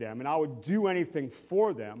loyalty to them, and I would do anything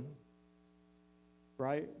for them,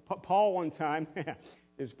 right? Paul one time,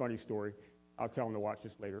 it's a funny story. I'll tell him to watch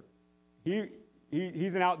this later.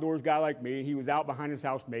 He's an outdoors guy like me. He was out behind his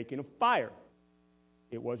house making a fire.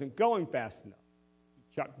 It wasn't going fast enough.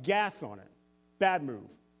 He chucked gas on it. Bad move.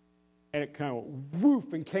 And it kind of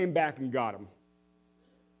woof and came back and got him.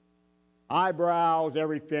 Eyebrows,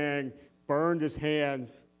 everything, burned his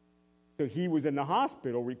hands. So he was in the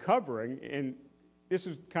hospital recovering. And this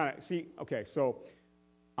is kind of, so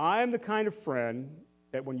I'm the kind of friend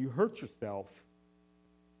that when you hurt yourself,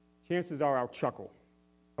 chances are I'll chuckle,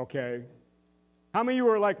 okay? How many of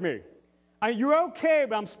you are like me? You're okay,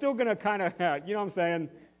 but I'm still going to kind of, you know what I'm saying?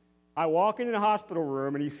 I walk into the hospital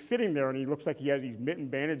room, and he's sitting there, and he looks like he has these mitten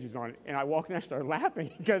bandages on. And I walk in, and I start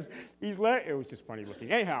laughing because it was just funny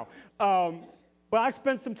looking. Anyhow, but I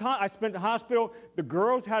spent some time. I spent the hospital. The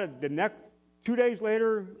girls had the next 2 days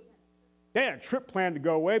later. They had a trip planned to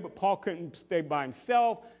go away, but Paul couldn't stay by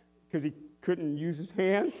himself because he couldn't use his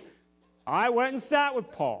hands. I went and sat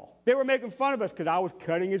with Paul. They were making fun of us because I was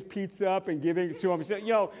cutting his pizza up and giving it to him. He said,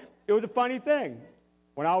 it was a funny thing.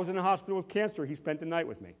 When I was in the hospital with cancer, he spent the night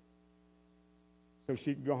with me so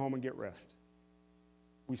she could go home and get rest.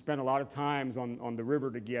 We spent a lot of times on the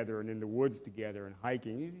river together and in the woods together and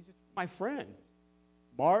hiking. He's just my friend.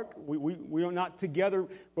 Mark, we are not together,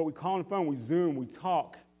 but we call on the phone, we Zoom, we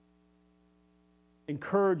talk.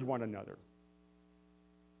 Encourage one another.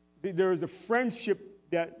 There is a friendship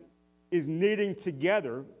that is knitting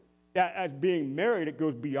together. That as being married, it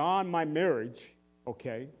goes beyond my marriage,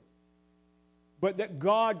 okay? But that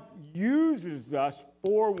God uses us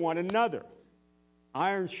for one another.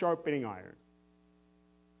 Iron sharpening iron.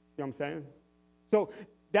 See what I'm saying? So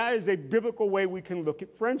that is a biblical way we can look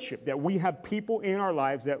at friendship, that we have people in our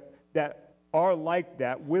lives that are like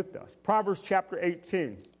that with us. Proverbs chapter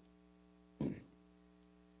 18.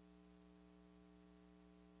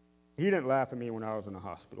 He didn't laugh at me when I was in the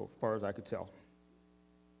hospital, as far as I could tell.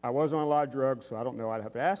 I was on a lot of drugs, so I don't know. I'd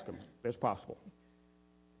have to ask him. It's possible.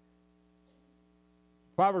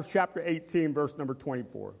 Proverbs chapter 18, verse number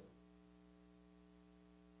 24.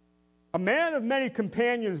 A man of many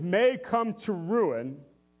companions may come to ruin,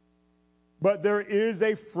 but there is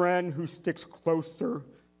a friend who sticks closer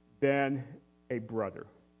than a brother.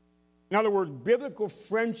 In other words, biblical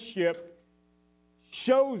friendship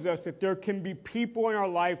shows us that there can be people in our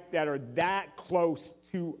life that are that close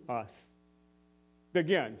to us.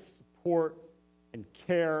 Again, support and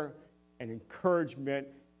care and encouragement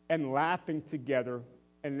and laughing together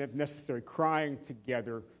and, if necessary, crying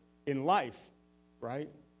together in life, right?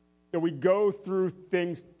 that we go through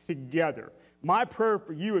things together. My prayer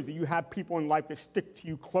for you is that you have people in life that stick to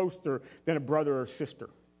you closer than a brother or sister.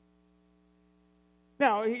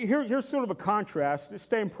 Now, here's sort of a contrast. Let's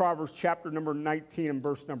stay in Proverbs chapter number 19 and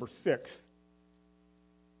verse number 6.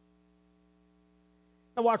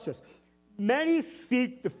 Now watch this. Many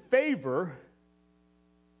seek the favor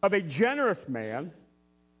of a generous man,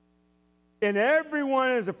 and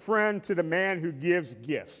everyone is a friend to the man who gives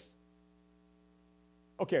gifts.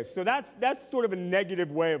 Okay, so that's sort of a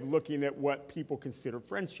negative way of looking at what people consider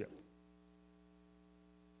friendship.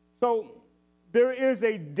 So there is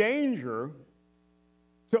a danger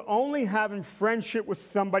to only having friendship with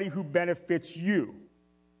somebody who benefits you.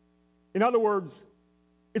 In other words,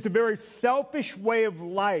 it's a very selfish way of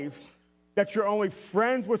life that you're only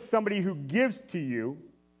friends with somebody who gives to you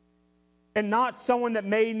and not someone that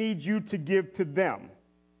may need you to give to them.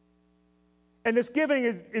 And this giving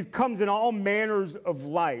it comes in all manners of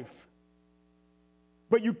life.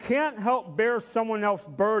 But you can't help bear someone else's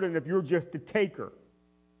burden if you're just a taker.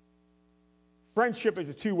 Friendship is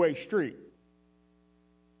a two-way street.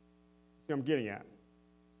 See what I'm getting at?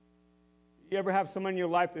 You ever have someone in your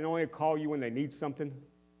life that only call you when they need something?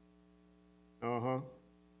 Uh-huh.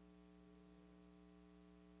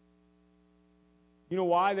 You know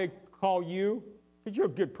why they call you? Because you're a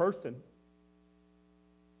good person.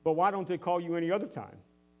 But why don't they call you any other time?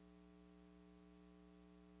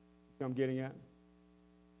 See what I'm getting at?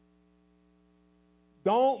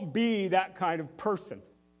 Don't be that kind of person.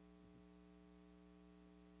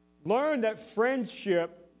 Learn that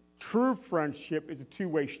friendship, true friendship, is a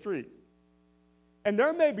two-way street. And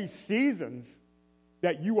there may be seasons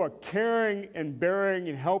that you are carrying and bearing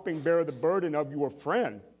and helping bear the burden of your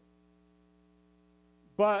friend.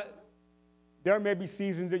 But there may be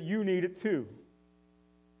seasons that you need it too.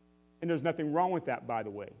 And there's nothing wrong with that, by the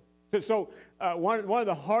way. So one of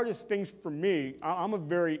the hardest things for me, I'm a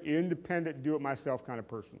very independent, do-it-myself kind of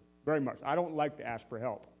person, very much. I don't like to ask for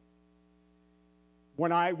help.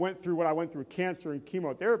 When I went through what I went through with cancer and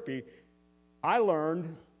chemotherapy, I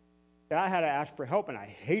learned that I had to ask for help, and I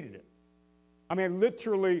hated it. I mean,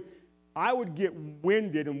 literally, I would get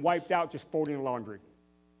winded and wiped out just folding the laundry.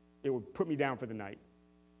 It would put me down for the night.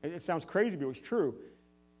 It sounds crazy, but it was true.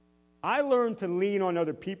 I learned to lean on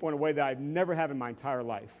other people in a way that I've never had in my entire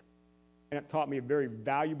life. And it taught me a very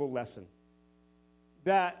valuable lesson.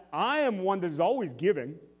 That I am one that is always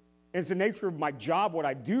giving. And it's the nature of my job, what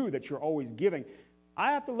I do, that you're always giving.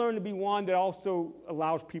 I have to learn to be one that also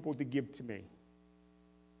allows people to give to me.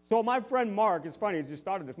 So my friend Mark, it's funny, I just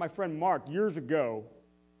thought of this. My friend Mark, years ago,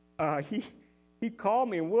 he called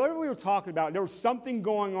me, and whatever we were talking about, there was something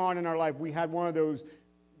going on in our life. We had one of those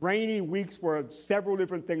rainy weeks where several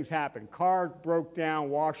different things happened. Car broke down,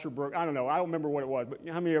 washer broke, I don't know. I don't remember what it was, but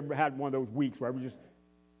how many ever had one of those weeks where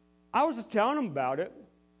I was just telling him about it,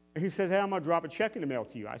 and he said, hey, I'm going to drop a check in the mail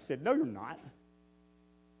to you. I said, no, you're not.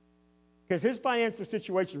 Because his financial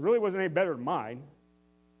situation really wasn't any better than mine.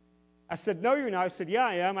 I said, no, you're not. I said, yeah,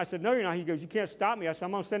 I am. I said, no, you're not. He goes, you can't stop me. I said,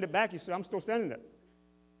 I'm going to send it back. He said, I'm still sending it.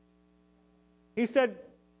 He said,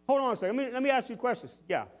 hold on a second. Let me ask you a question. Said,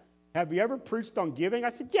 yeah. Have you ever preached on giving? I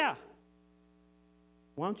said, yeah.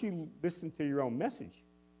 Why don't you listen to your own message?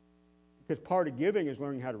 Because part of giving is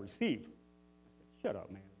learning how to receive. I said, shut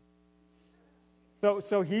up, man.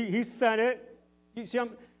 So he sent it. You see,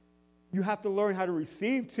 you have to learn how to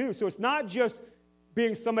receive, too. So it's not just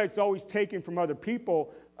being somebody that's always taking from other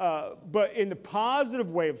people, but in the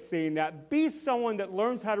positive way of seeing that, be someone that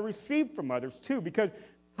learns how to receive from others, too. Because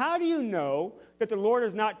how do you know that the Lord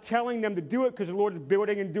is not telling them to do it because the Lord is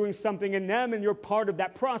building and doing something in them and you're part of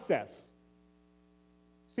that process?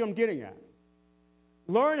 See what I'm getting at?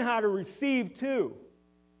 Learn how to receive, too.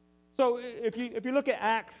 So if you look at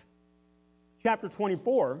Acts chapter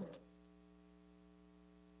 24,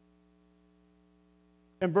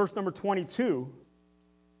 and verse number 22,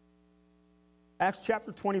 Acts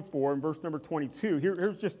chapter 24 and verse number 22,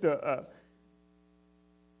 here's just a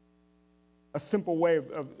simple way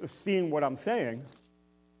of seeing what I'm saying.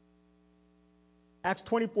 Acts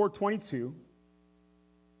 24:22.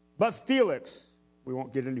 But Felix, we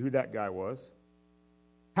won't get into who that guy was,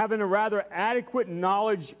 having a rather adequate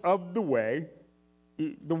knowledge of the way,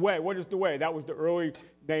 what is the way? That was the early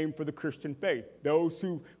name for the Christian faith. Those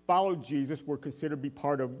who followed Jesus were considered to be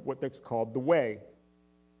part of what that's called the way.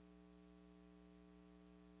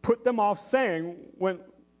 Put them off, saying, when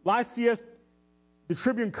Lysias the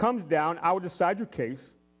tribune comes down, I will decide your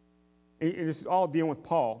case. And this is all dealing with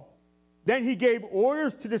Paul. Then he gave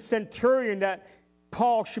orders to the centurion that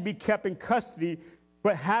Paul should be kept in custody,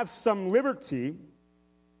 but have some liberty,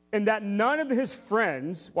 and that none of his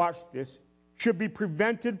friends, watch this, should be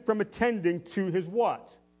prevented from attending to his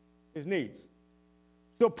what? His needs.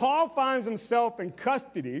 So Paul finds himself in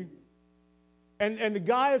custody, and the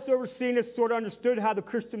guy that's overseeing this sort of understood how the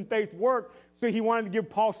Christian faith worked, so he wanted to give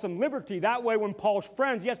Paul some liberty. That way when Paul's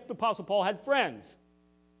friends, yes, the Apostle Paul had friends.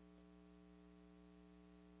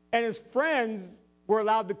 And his friends were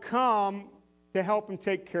allowed to come to help him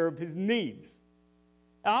take care of his needs.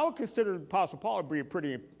 Now, I would consider the Apostle Paul to be a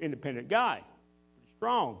pretty independent guy, pretty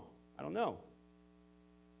strong. I don't know.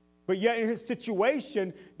 But yet in his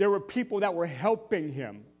situation, there were people that were helping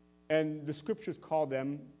him, and the scriptures call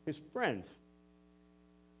them his friends.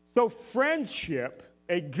 So friendship,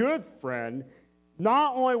 a good friend,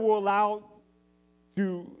 not only will allow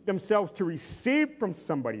themselves to receive from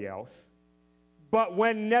somebody else, but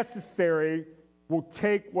when necessary, will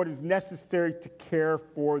take what is necessary to care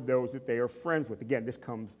for those that they are friends with. Again, this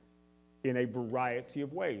comes in a variety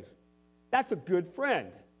of ways. That's a good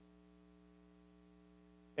friend.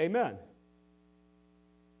 Amen.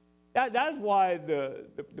 That's why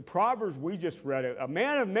the Proverbs we just read, a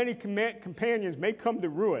man of many companions may come to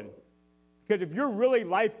ruin. Because if you're really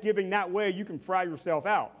life-giving that way, you can fry yourself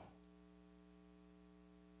out.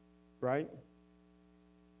 Right?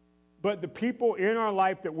 But the people in our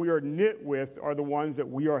life that we are knit with are the ones that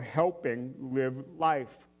we are helping live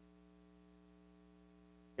life.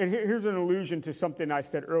 And here's an allusion to something I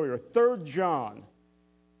said earlier. 3 John,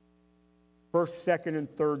 1st, 2nd, and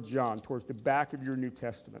 3rd John, towards the back of your New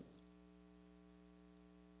Testament.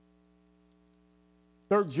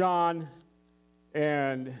 3rd John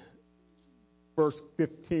and verse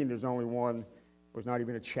 15, there's only one. It was not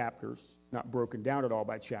even a chapter. It's not broken down at all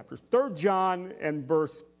by chapters. 3rd John and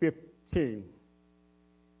verse 15.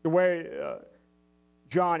 The way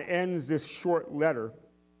John ends this short letter,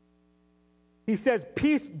 he says,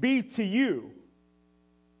 "Peace be to you."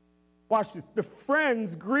 Watch this. "The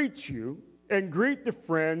friends greet you, and greet the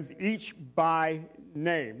friends each by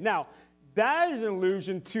name." Now, that is an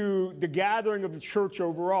allusion to the gathering of the church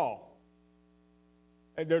overall.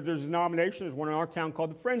 There's a denomination, there's one in our town called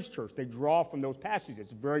the Friends Church. They draw from those passages.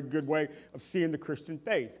 It's a very good way of seeing the Christian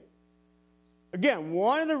faith. Again,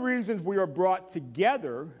 one of the reasons we are brought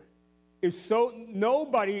together is so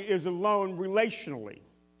nobody is alone relationally.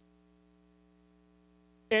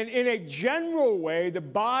 And in a general way, the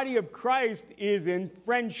body of Christ is in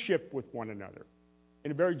friendship with one another,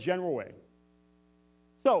 in a very general way.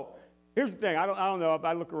 So, here's the thing. I don't know, if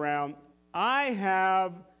I look around, I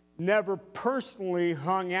have never personally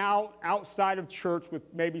hung out outside of church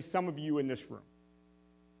with maybe some of you in this room.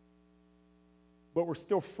 But we're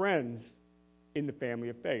still friends in the family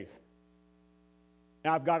of faith.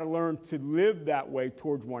 Now, I've got to learn to live that way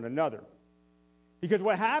towards one another. Because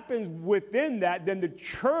what happens within that, then the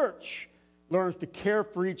church learns to care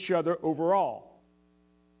for each other overall.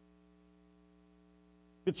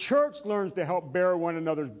 The church learns to help bear one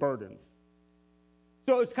another's burdens.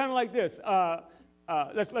 So it's kind of like this.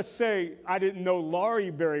 Let's say I didn't know Laurie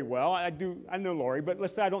very well. I know Laurie, but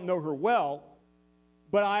let's say I don't know her well.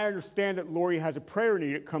 But I understand that Laurie has a prayer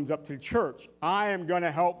need that comes up to the church. I am going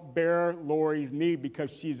to help bear Laurie's need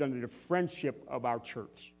because she's under the friendship of our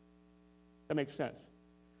church. That makes sense.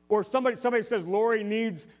 Or somebody says Laurie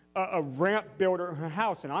needs a ramp built at her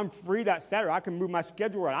house, and I'm free that Saturday. I can move my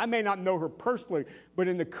schedule around. I may not know her personally, but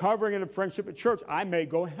in the covering and the friendship at church, I may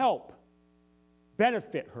go help,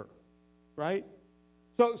 benefit her, right?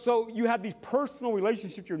 So you have these personal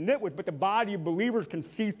relationships you're knit with, but the body of believers can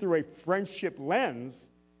see through a friendship lens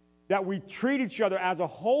that we treat each other as a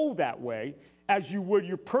whole that way, as you would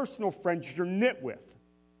your personal friends you're knit with.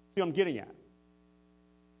 See what I'm getting at?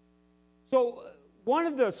 So one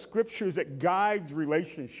of the scriptures that guides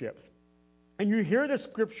relationships, and you hear the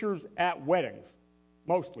scriptures at weddings,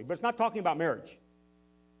 mostly, but it's not talking about marriage.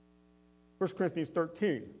 1 Corinthians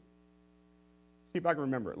 13. See if I can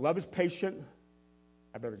remember it. Love is patient.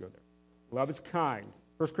 I better go there. Love is kind.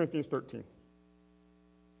 1 Corinthians 13.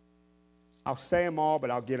 I'll say them all,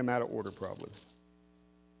 but I'll get them out of order probably.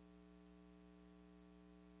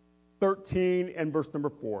 13 and verse number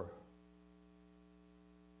 4.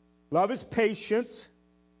 Love is patient.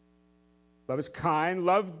 Love is kind.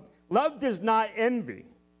 Love does not envy.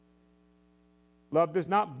 Love does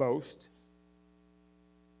not boast.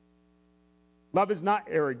 Love is not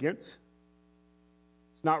arrogant.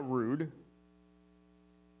 It's not rude.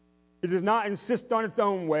 It does not insist on its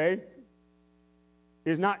own way. It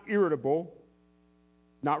is not irritable,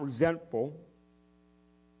 not resentful.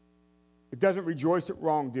 It doesn't rejoice at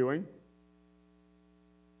wrongdoing,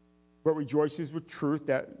 but rejoices with truth.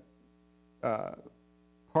 That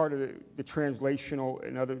part of the translational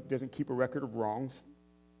and other doesn't keep a record of wrongs.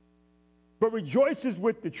 But rejoices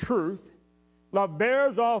with the truth. Love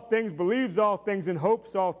bears all things, believes all things, and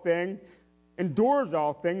hopes all things, endures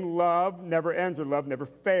all things. Love never ends, or love never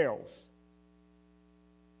fails.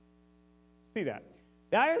 See that?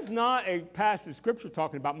 That is not a passage of Scripture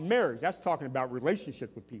talking about marriage. That's talking about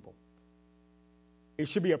relationships with people. It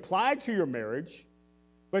should be applied to your marriage,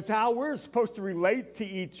 but it's how we're supposed to relate to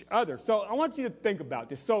each other. So I want you to think about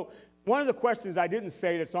this. So one of the questions I didn't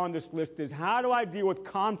say that's on this list is, how do I deal with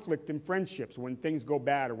conflict in friendships when things go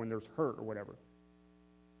bad or when there's hurt or whatever?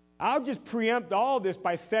 I'll just preempt all this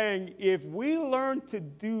by saying, if we learn to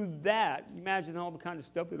do that, imagine all the kind of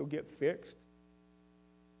stuff that'll get fixed.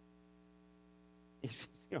 You see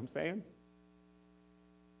what I'm saying?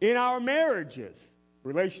 In our marriages,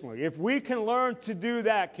 relationally, if we can learn to do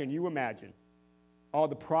that, can you imagine all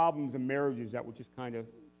the problems in marriages that would just kind of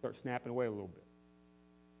start snapping away a little bit?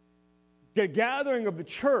 The gathering of the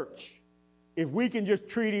church, if we can just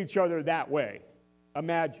treat each other that way,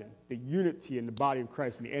 imagine the unity in the body of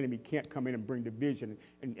Christ, and the enemy can't come in and bring division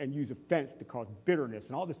and use offense to cause bitterness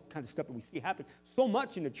and all this kind of stuff that we see happen so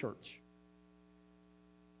much in the church.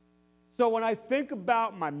 So when I think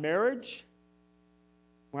about my marriage,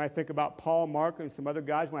 when I think about Paul, Mark, and some other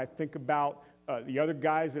guys, when I think about the other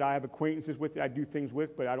guys that I have acquaintances with, that I do things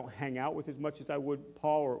with, but I don't hang out with as much as I would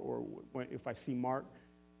Paul, or if I see Mark,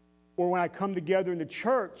 or when I come together in the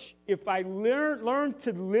church, if I learn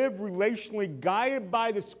to live relationally guided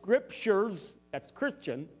by the Scriptures, that's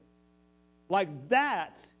Christian, like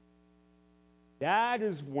that, that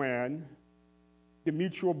is when the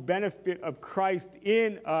mutual benefit of Christ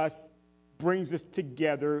in us brings us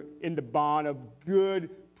together in the bond of good,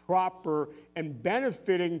 proper, and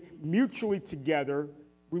benefiting mutually together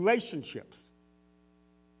relationships.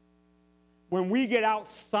 When we get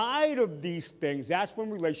outside of these things, that's when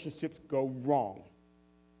relationships go wrong.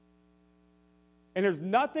 And there's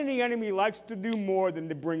nothing the enemy likes to do more than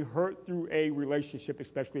to bring hurt through a relationship,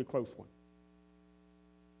 especially a close one.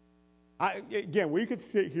 Again, we could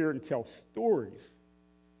sit here and tell stories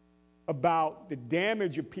about the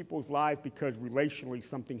damage of people's lives because relationally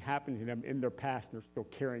something happened to them in their past and they're still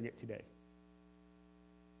carrying it today.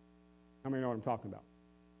 How many know what I'm talking about?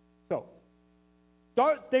 So,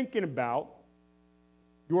 start thinking about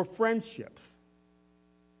your friendships.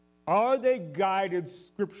 Are they guided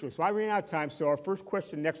scripturally? So I ran out of time, so our first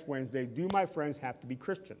question next Wednesday, do my friends have to be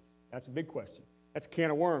Christians? That's a big question. That's a can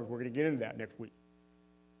of worms. We're going to get into that next week.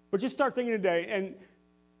 But just start thinking today, and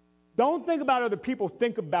don't think about other people,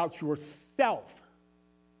 think about yourself.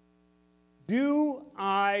 Do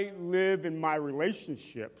I live in my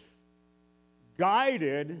relationships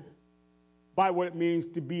guided by what it means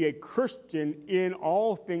to be a Christian in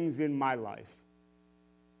all things in my life?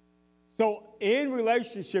 So in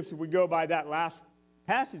relationships, if we go by that last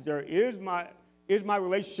passage there, is my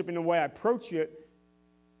relationship in the way I approach it,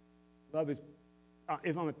 love is,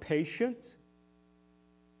 if I'm patient,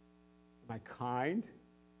 am I kind?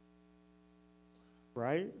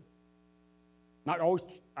 Right?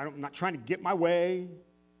 I'm not trying to get my way.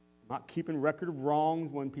 I'm not keeping record of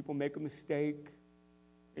wrongs when people make a mistake.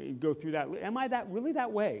 You go through that. Am I really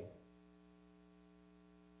that way?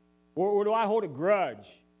 Or do I hold a grudge?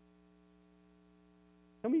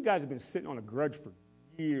 Some of you guys have been sitting on a grudge for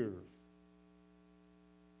years.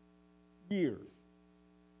 Years.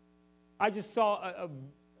 I just saw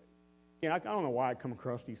I don't know why I come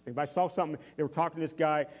across these things, but I saw something. They were talking to this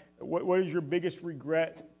guy. What is your biggest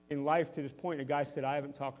regret in life to this point? And the guy said, I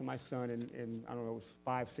haven't talked to my son in I don't know, it was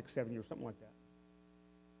 5, 6, 7 years, something like that.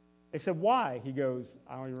 They said, why? He goes,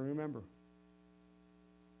 I don't even remember.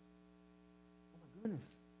 Oh, my goodness.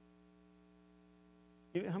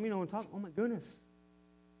 How many know what I'm talking? Oh, my goodness.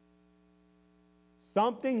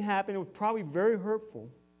 Something happened. It was probably very hurtful,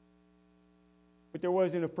 but there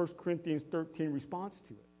wasn't a 1 Corinthians 13 response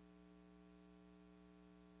to it.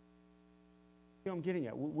 See what I'm getting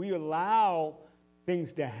at? We allow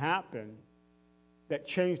things to happen that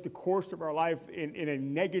change the course of our life in a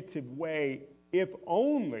negative way if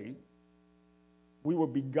only we will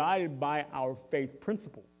be guided by our faith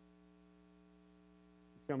principles.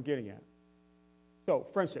 See what I'm getting at? So,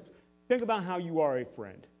 friendships. Think about how you are a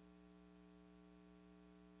friend.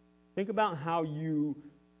 Think about how you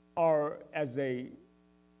are as a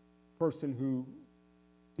person who,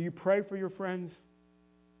 do you pray for your friends?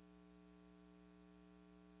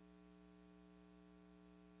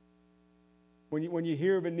 When you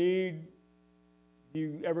hear of a need, do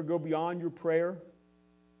you ever go beyond your prayer?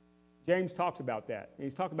 James talks about that. And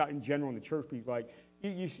he's talking about in general in the church. He's like,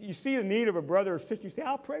 you see the need of a brother or sister, you say,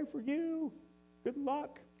 I'll pray for you. Good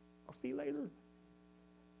luck. I'll see you later.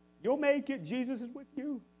 You'll make it. Jesus is with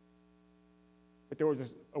you. But there was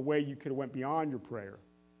a way you could have went beyond your prayer.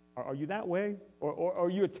 Are you that way? Or are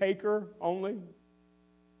you a taker only?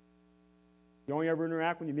 You only ever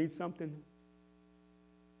interact when you need something?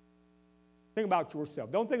 Think about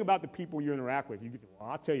yourself. Don't think about the people you interact with. You get, well,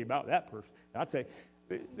 I'll tell you about that person. I'll tell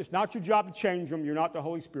you. It's not your job to change them. You're not the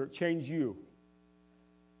Holy Spirit. Change you.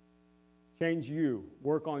 Change you.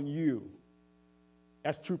 Work on you.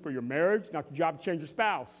 That's true for your marriage. Not your job to change your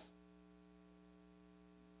spouse.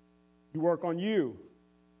 You work on you.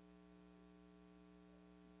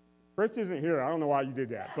 Fritz isn't here. I don't know why you did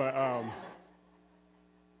that, but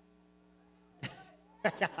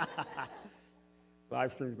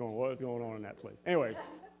live stream's going, what is going on in that place? Anyways,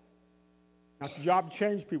 not your job to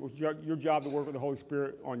change people. It's your job to work with the Holy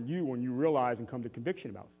Spirit on you when you realize and come to conviction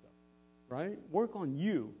about stuff, right? Work on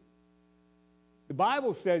you. The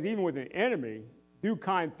Bible says even with an enemy, do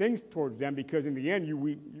kind things towards them because in the end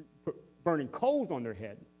you put burning coals on their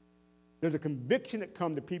head. There's a conviction that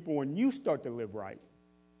comes to people when you start to live right.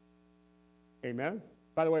 Amen?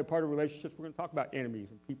 By the way, part of relationships, we're going to talk about enemies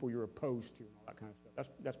and people you're opposed to and all that kind of stuff.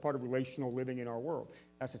 That's part of relational living in our world.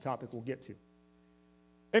 That's the topic we'll get to.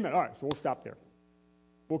 Amen. All right, so we'll stop there.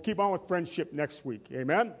 We'll keep on with friendship next week.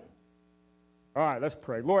 Amen? All right, let's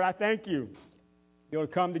pray. Lord, I thank you. You'll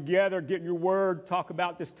come together, get in your word, talk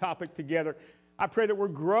about this topic together. I pray that we're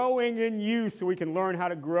growing in you so we can learn how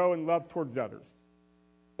to grow and love towards others.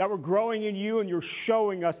 That we're growing in you and you're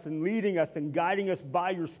showing us and leading us and guiding us by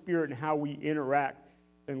your Spirit in how we interact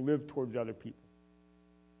and live towards other people.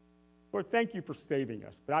 Lord, thank you for saving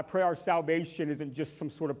us. But I pray our salvation isn't just some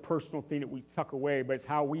sort of personal thing that we tuck away, but it's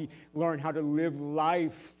how we learn how to live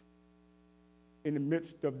life in the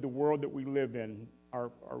midst of the world that we live in,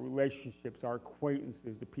 our relationships, our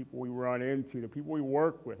acquaintances, the people we run into, the people we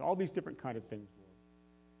work with, all these different kind of things, Lord.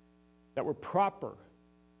 That we're proper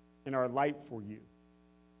in our light for you.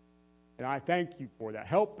 And I thank you for that.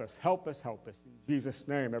 Help us, help us, help us. In Jesus'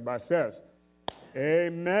 name, everybody says,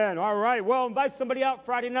 amen. All right, well, invite somebody out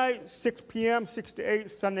Friday night, 6 p.m., 6 to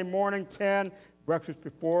 8, Sunday morning, 10, breakfast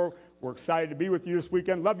before. We're excited to be with you this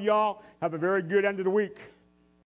weekend. Love y'all. Have a very good end of the week.